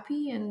so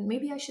happy, and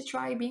maybe I should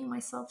try being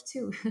myself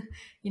too.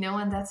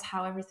 And that's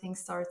how everything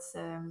starts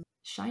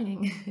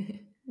shining.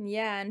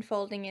 Yeah,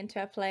 unfolding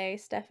into a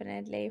place,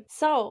 definitely.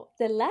 So,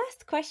 the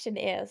last question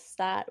is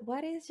that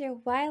what is your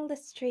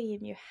wildest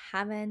dream you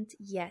haven't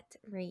yet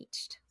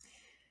reached?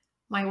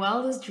 My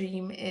wildest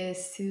dream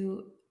is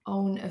to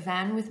own a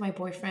van with my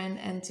boyfriend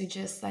and to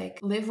just like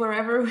live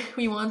wherever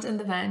we want in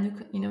the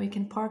van. You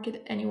can park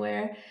it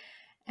anywhere,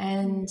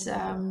 and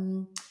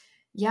Mm.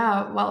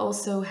 yeah, while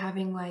also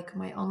having like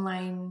my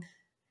online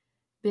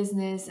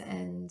business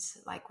and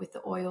like with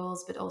the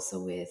oils, but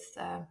also with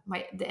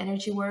the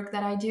energy work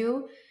that I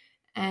do,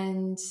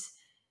 and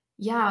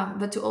yeah,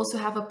 but to also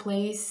have a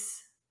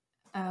place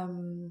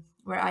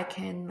where I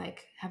can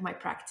like have my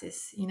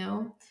practice,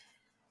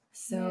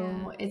 So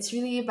Yeah. it's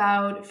really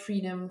about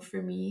freedom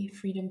for me,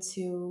 freedom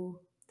to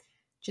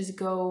just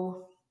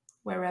go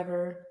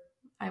wherever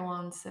I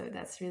want. So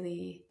that's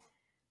really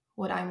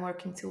what I'm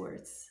working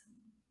towards.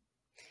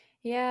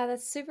 Yeah,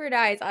 that's super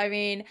nice. I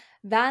mean,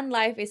 van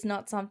life is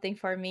not something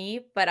for me,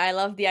 but I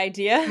love the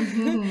idea.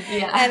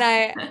 Yeah.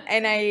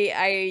 And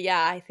I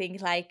yeah, I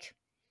think like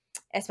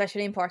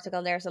especially in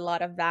Portugal there's a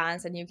lot of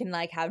vans and you can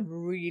like have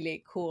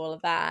really cool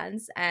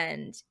vans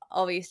and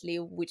obviously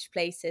which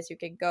places you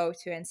can go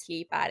to and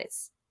sleep at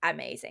it's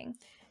amazing.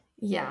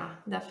 Yeah,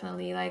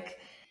 definitely. Like,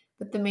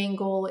 but the main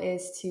goal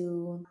is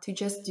to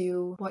just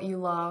do what you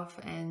love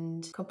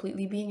and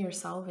completely being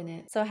yourself in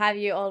it. So have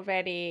you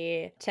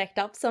already checked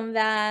up some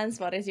vans?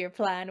 What is your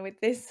plan with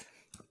this?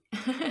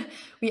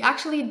 We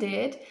actually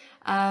did,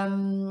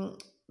 um,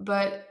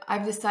 but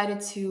I've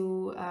decided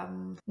to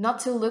not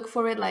to look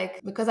for it,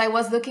 like because I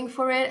was looking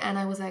for it and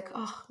I was like,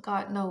 oh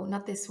God, no,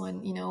 not this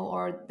one,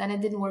 or then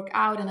it didn't work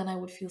out and then I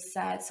would feel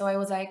sad. So I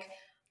was like,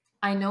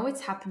 I know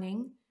it's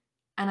happening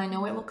and I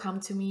know it will Mhm. come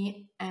to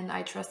me and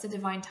I trust the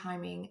divine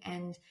timing,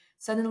 and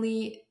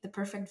suddenly the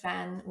perfect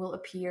van will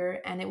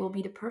appear and it will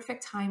be the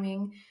perfect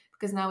timing,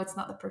 because now it's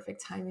not the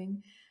perfect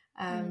timing,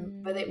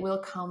 but Mm. it will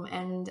come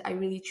and I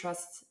really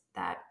trust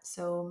that.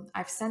 So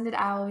I've sent it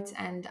out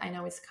and I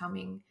know it's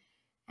coming,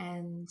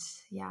 and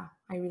yeah,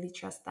 I really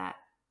trust that.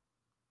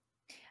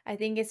 I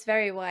think it's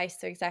very wise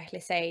to exactly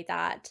say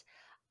that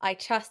I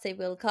trust it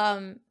will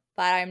come,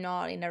 but I'm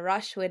not in a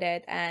rush with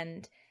it,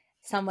 and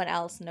someone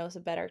else knows a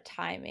better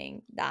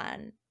timing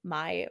than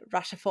my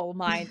rushful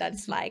mind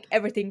that's like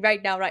everything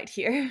right now, right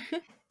here.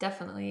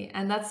 Definitely.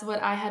 And that's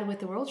what I had with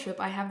the world trip.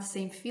 I have the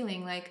same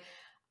feeling. Like,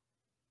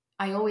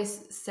 I always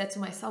said to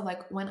myself,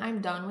 like, when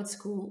I'm done with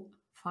school,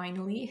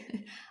 finally,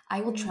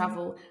 I will Mm,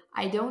 travel.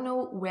 I don't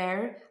know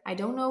where, I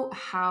don't know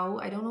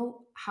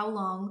how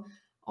long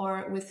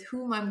or with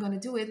whom I'm going to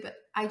do it, but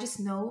I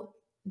just know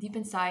deep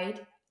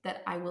inside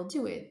that I will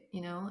do it,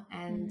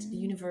 and the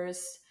mm.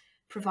 universe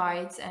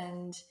provides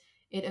and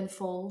it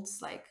unfolds.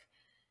 Like,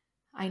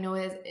 I know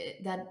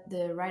that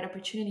the right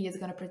opportunity is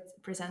going to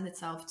present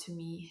itself to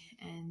me.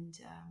 And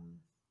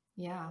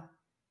yeah,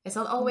 it's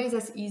not always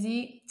as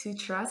easy to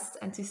trust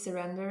and to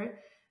surrender,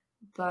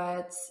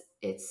 but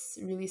it's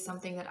really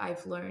something that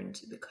I've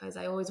learned because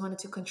I always wanted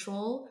to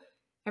control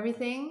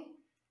everything.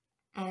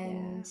 Yeah.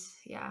 And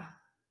yeah,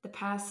 the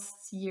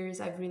past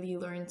years I've really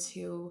learned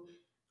to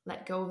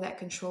let go of that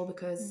control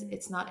because Mm,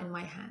 it's not in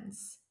my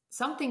hands.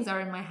 Some things are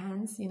in my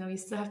hands, you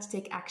still have to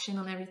take action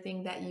on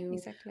everything that you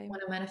exactly.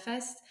 want to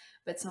manifest,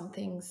 but some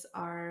things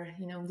are,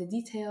 the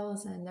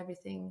details and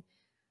everything,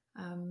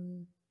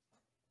 um,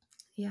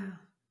 yeah,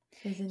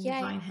 is in Yeah,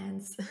 divine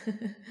hands.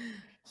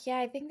 yeah,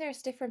 I think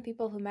there's different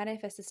people who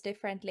manifest this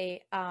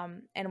differently,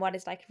 and what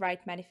is like right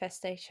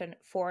manifestation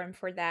form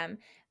for them.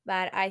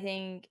 But I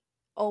think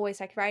always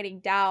like writing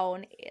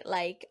down,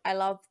 like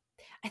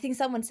I think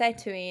someone said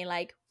to me,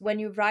 like when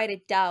you write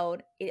it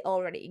down, it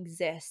already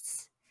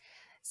exists.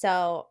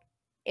 So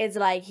it's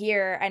like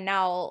here and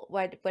now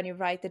when you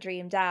write the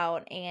dream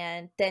down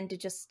and then to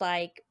just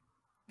like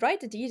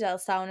write the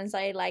details down and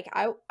say like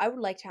I would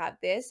like to have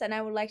this and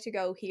I would like to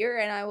go here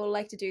and I would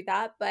like to do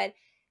that, but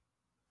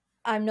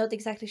I'm not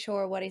exactly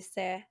sure what is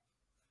the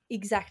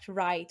exact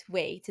right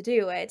way to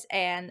do it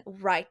and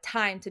right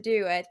time to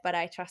do it, but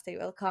I trust it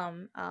will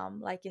come,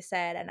 like you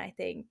said. And I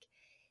think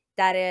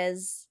that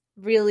is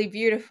really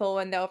beautiful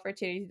when the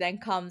opportunity then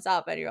comes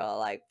up and you're all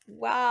like,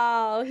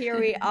 wow, here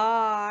we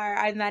are.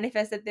 I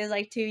manifested this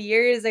like 2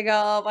 years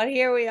ago, but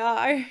here we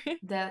are.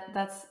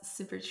 That's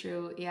super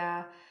true.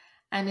 Yeah.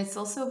 And it's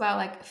also about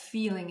like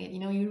feeling it.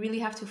 You really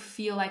have to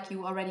feel like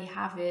you already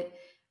have it,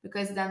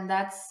 because then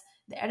that's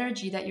the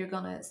energy that you're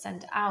going to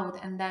send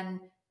out, and then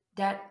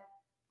that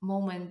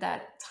moment,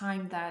 that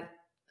time, that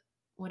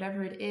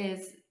whatever it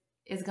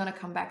is going to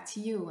come back to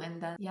you,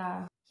 and then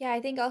yeah. Yeah,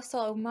 I think also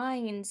our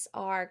minds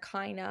are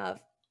kind of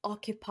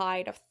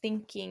occupied of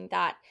thinking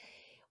that,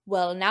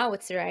 well, now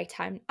it's the right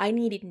time. I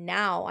need it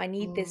now. I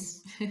need Mm.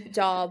 this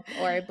job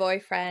or a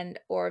boyfriend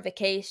or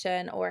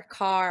vacation or a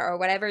car or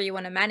whatever you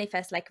want to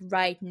manifest like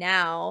right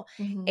now.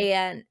 Mhm.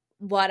 And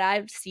what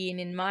I've seen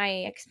in my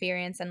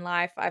experience in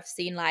life, I've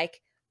seen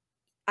like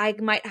I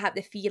might have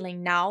the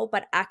feeling now,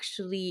 but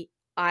actually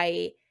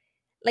I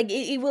like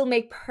it will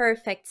make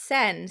perfect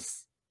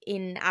sense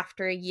in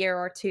after a year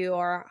or two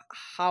or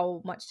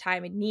how much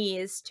time it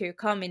needs to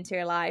come into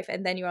your life,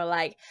 and then you're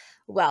like,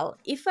 well,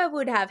 if I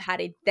would have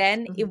had it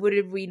then it Mhm. would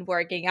have been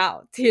working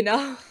out, you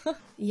know.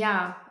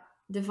 Yeah,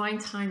 divine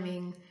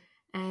timing.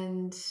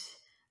 And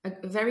a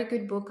very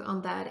good book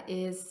on that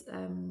is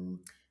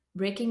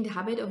Breaking the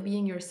Habit of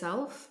Being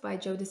Yourself by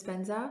Joe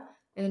Dispenza.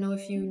 I don't know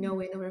if you know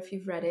it or if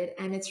you've read it.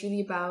 And it's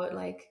really about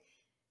like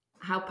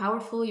how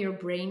powerful your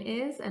brain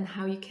is and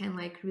how you can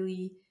like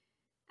really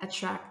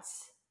attract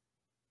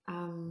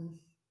um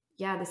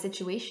yeah, the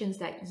situations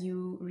that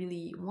you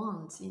really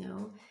want, you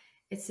know.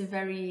 It's a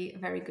very,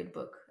 very good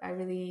book. I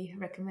really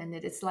recommend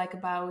it. It's like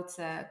about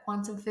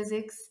quantum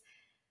physics.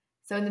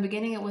 So in the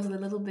beginning it was a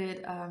little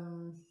bit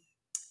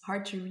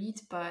hard to read,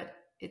 but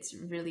it's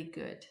really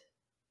good.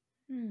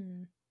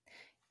 Hmm.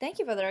 Thank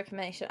you for the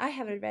recommendation. I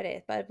haven't read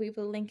it, but we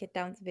will link it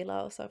down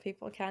below so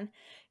people can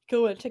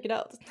go and check it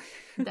out.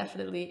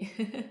 Definitely.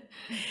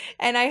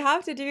 And I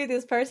have to do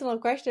this personal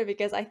question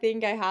because I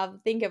think I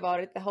have think about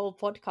it the whole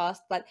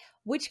podcast. But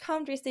which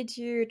countries did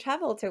you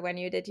travel to when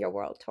you did your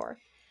world tour?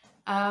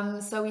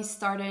 So we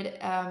started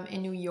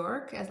in New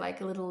York as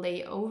like a little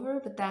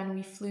layover, but then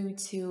we flew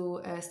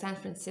to San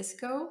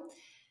Francisco.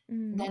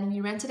 Mm. Then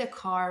we rented a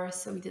car,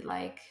 so we did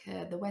like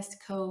the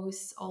West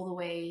Coast all the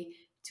way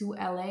to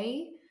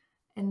LA,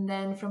 and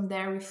then from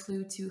there we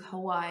flew to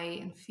Hawaii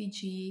and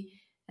Fiji,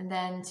 and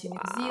then to New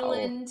Wow.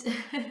 Zealand,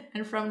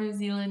 and from New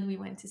Zealand we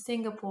went to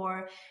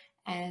Singapore,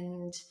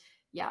 and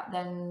yeah,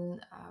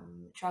 then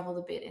traveled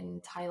a bit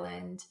in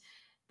Thailand.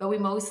 But we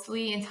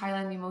mostly in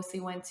Thailand we mostly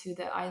went to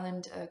the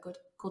island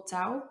Koh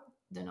Tao.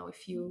 Don't know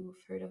if you've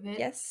heard of it.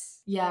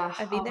 Yes, Yeah.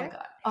 I've been Oh my there.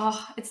 God.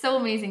 Oh, it's so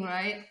amazing,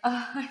 right?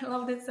 Oh, I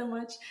loved it so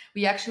much.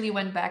 We actually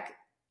went back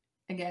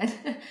again.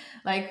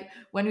 Like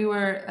when we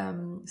were,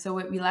 so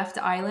we left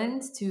the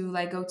island to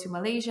like go to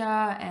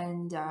Malaysia,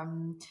 and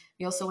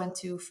we also went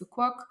to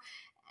Phuket.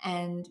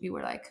 And we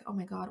were like, oh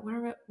my God,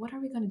 what are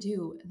we gonna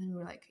do? And then we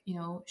were like, you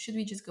know, should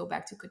we just go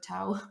back to Koh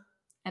Tao?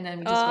 And then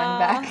we just went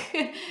back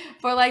Ah,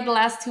 for like the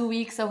last 2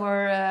 weeks of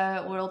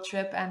our world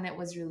trip, and it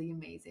was really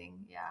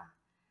amazing. Yeah.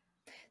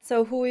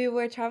 so who you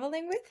were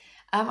traveling with?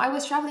 I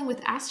was traveling with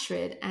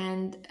Astrid,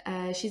 and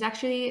she's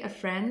actually a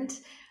friend,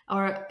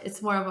 or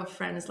it's more of a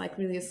friend. It's like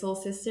really a soul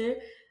sister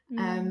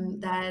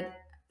Mm. that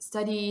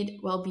studied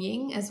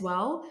well-being as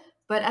well.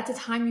 But at the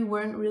time, we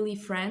weren't really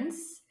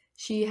friends.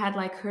 She had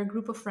like her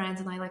group of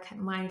friends, and I like had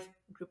my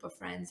group of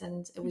friends,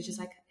 and it was just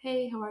Mhm. like,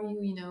 "Hey, how are you?"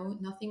 You know,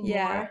 nothing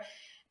Yeah. more.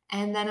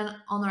 And then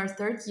on our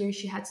third year,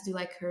 she had to do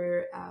like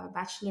her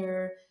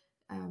bachelor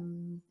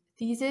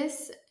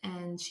thesis,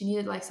 and she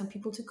needed like some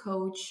people to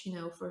coach, you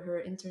know, for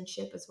her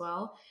internship as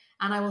well.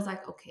 And I was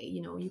like, okay,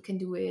 you know, you can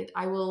do it.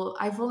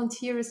 I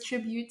volunteer as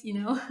tribute, you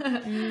know.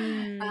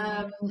 Mm.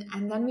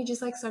 And then we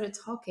just like started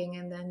talking,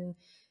 and then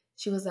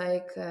she was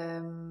like,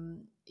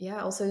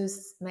 yeah, also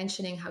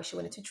mentioning how she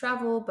wanted to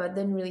travel, but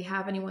didn't really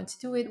have anyone to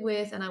do it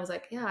with. And I was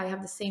like, yeah, I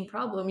have the same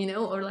problem, you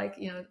know, or like,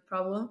 you know,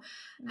 problem.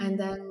 And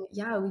Mm. then,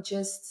 yeah, we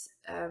just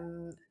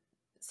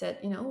said,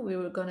 you know, we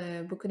were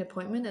gonna book an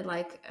appointment at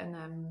like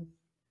an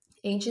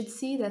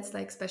agency that's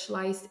like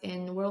specialized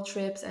in world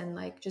trips and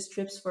like just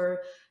trips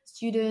for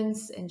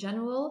students in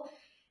general.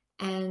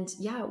 And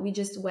yeah, we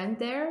just went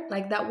there.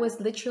 Like that was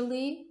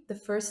literally the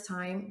first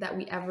time that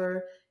we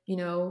ever, you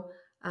know,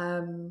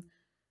 um,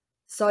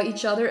 saw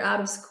each other out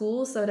of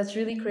school. So that's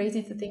really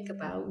crazy to think Mm.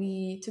 about.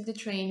 We took the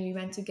train, we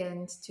went to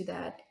Ghent to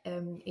that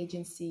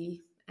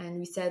agency, and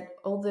we said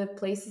all the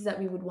places that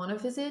we would want to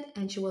visit.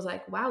 And she was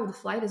like, wow, the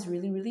flight is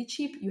really, really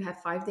cheap. You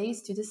have 5 days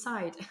to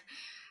decide.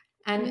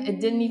 And it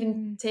didn't even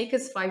Mm. take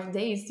us 5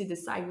 days to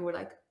decide. We were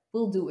like,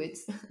 we'll do it.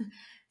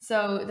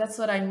 So that's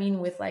what I mean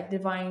with like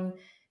divine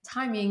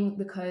timing,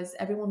 because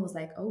everyone was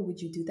like, oh,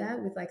 would you do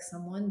that with like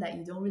someone that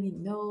you don't really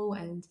know?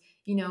 And,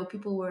 you know,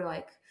 people were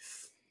like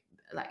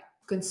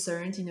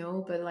concerned, you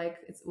know, but like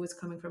it was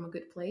coming from a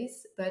good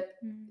place. But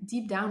Mm.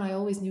 deep down, I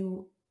always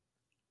knew,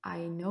 I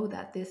know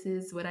that this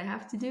is what I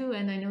have to do,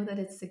 and I know that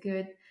it's a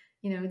good,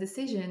 you know,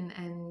 decision.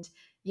 And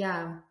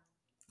yeah,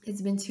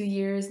 it's been 2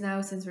 years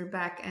now since we're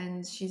back,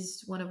 and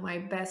she's one of my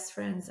best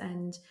friends.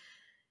 And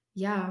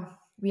yeah,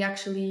 we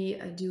actually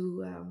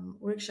do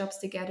workshops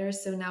together.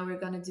 So now we're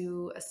gonna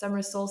do a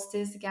summer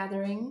solstice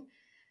gathering.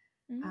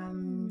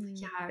 Mm.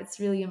 Yeah,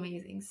 it's really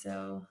amazing.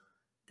 So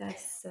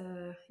that's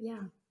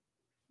yeah.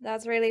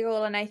 That's really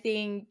cool. And I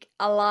think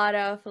a lot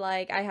of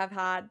like I have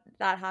had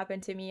that happen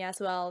to me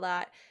as well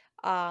that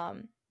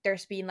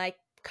there's been like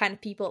kind of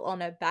people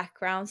on a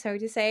background, so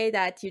to say,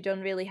 that you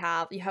don't really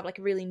have you have like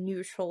a really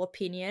neutral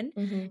opinion.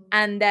 Hmm.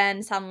 And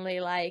then suddenly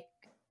like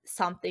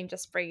something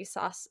just brings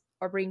us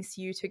or brings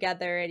you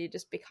together and you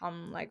just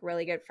become like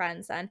really good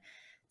friends and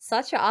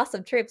such an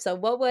awesome trip. So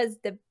what was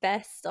the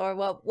best or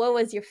what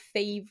was your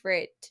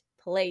favorite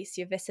place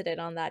you visited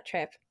on that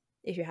trip,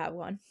 if you have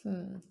one?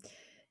 Hmm.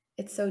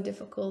 It's so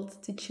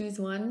difficult to choose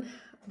one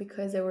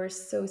because there were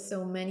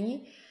so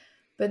many.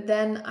 But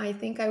then I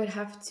think I would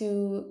have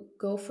to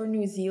go for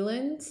New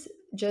Zealand,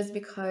 just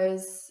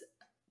because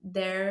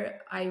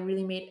there I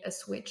really made a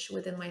switch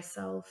within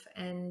myself.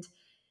 And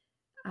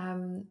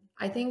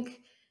I think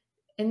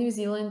in New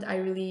Zealand I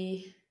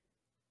really,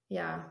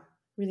 yeah,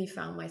 really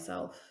found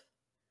myself.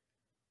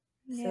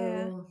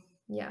 Yeah. So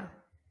yeah,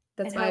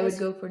 that's And why I how would was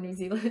go for New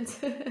Zealand.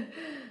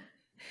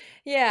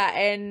 Yeah,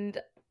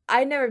 and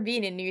I've never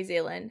been in New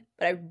Zealand,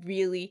 but I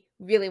really,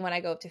 really want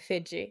to go to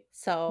Fiji.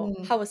 So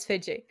Mm. how was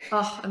Fiji?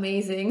 Oh,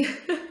 amazing.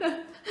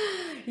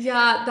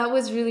 Yeah, that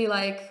was really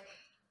like,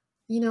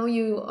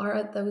 you are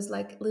at those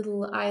like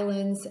little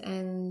islands,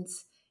 and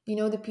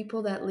the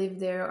people that live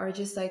there are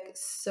just like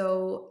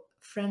so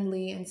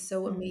friendly and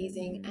so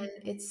amazing. Mm.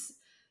 And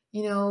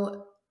you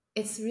know,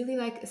 it's really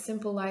like a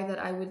simple life that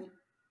I would,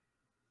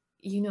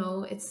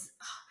 it's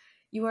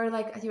you are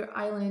like at your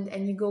island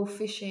and you go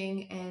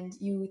fishing and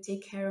you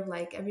take care of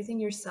like everything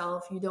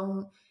yourself.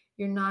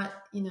 You're not,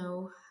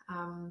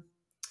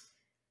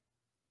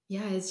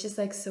 yeah, it's just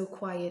like so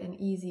quiet and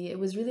easy. It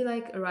was really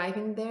like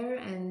arriving there,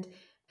 and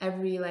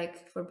every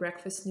like for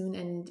breakfast, noon,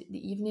 and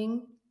the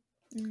evening,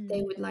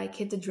 they Mm. would like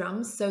hit the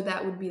drums. So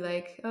that would be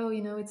like, oh,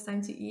 it's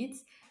time to eat.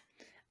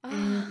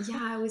 And Ah.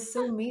 yeah, it was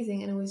so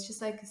amazing. And it was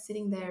just like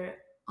sitting there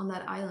on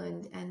that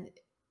island. And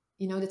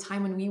the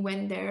time when we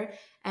went there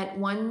at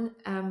one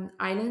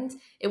island,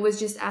 it was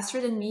just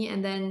Astrid and me,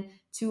 and then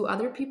two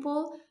other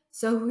people.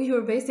 So we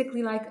were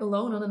basically like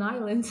alone on an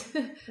island,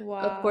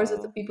 of course,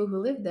 with the Wow. people who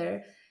lived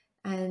there.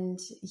 And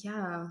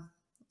yeah,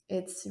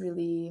 it's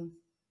really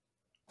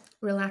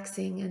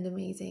relaxing and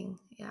amazing.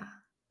 Yeah.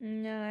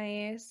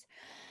 Nice.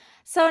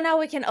 So now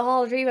we can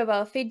all dream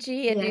about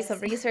Fiji and do some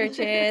Yes.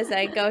 researches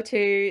and go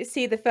to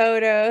see the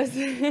photos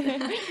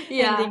and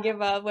Yeah. think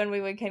about when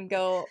we can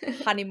go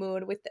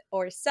honeymoon with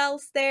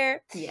ourselves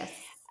there. Yes.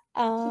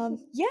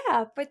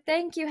 Yeah, but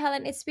thank you,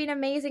 Helen. It's been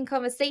amazing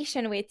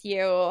conversation with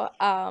you.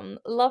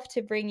 Love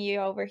to bring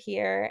you over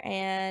here.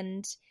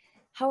 And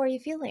how are you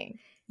feeling?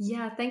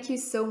 Yeah, thank you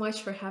so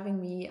much for having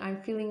me.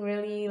 I'm feeling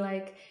really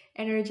like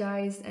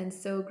energized and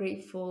so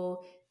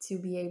grateful to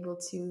be able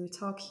to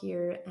talk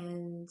here.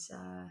 And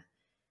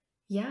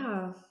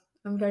yeah,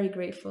 I'm very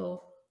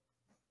grateful.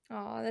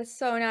 Oh, that's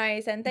so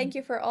nice. And thank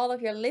you for all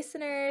of your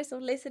listeners for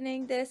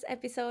listening this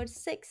episode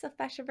 6 of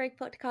Fashion Break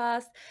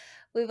Podcast.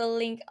 We will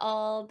link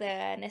all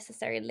the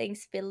necessary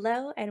links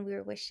below, and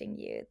we're wishing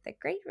you the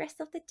great rest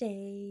of the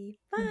day.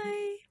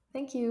 Bye.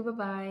 Thank you. Bye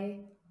bye.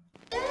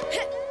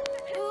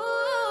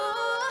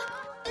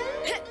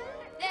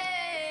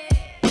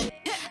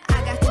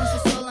 I got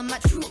conscious soul, I'm a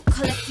true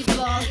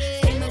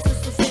collectible. Famous,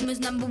 also famous,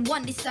 number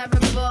one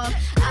desirable.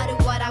 I do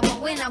what I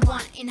want when I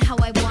want and how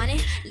I want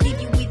it.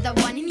 Leave you with the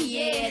one in you.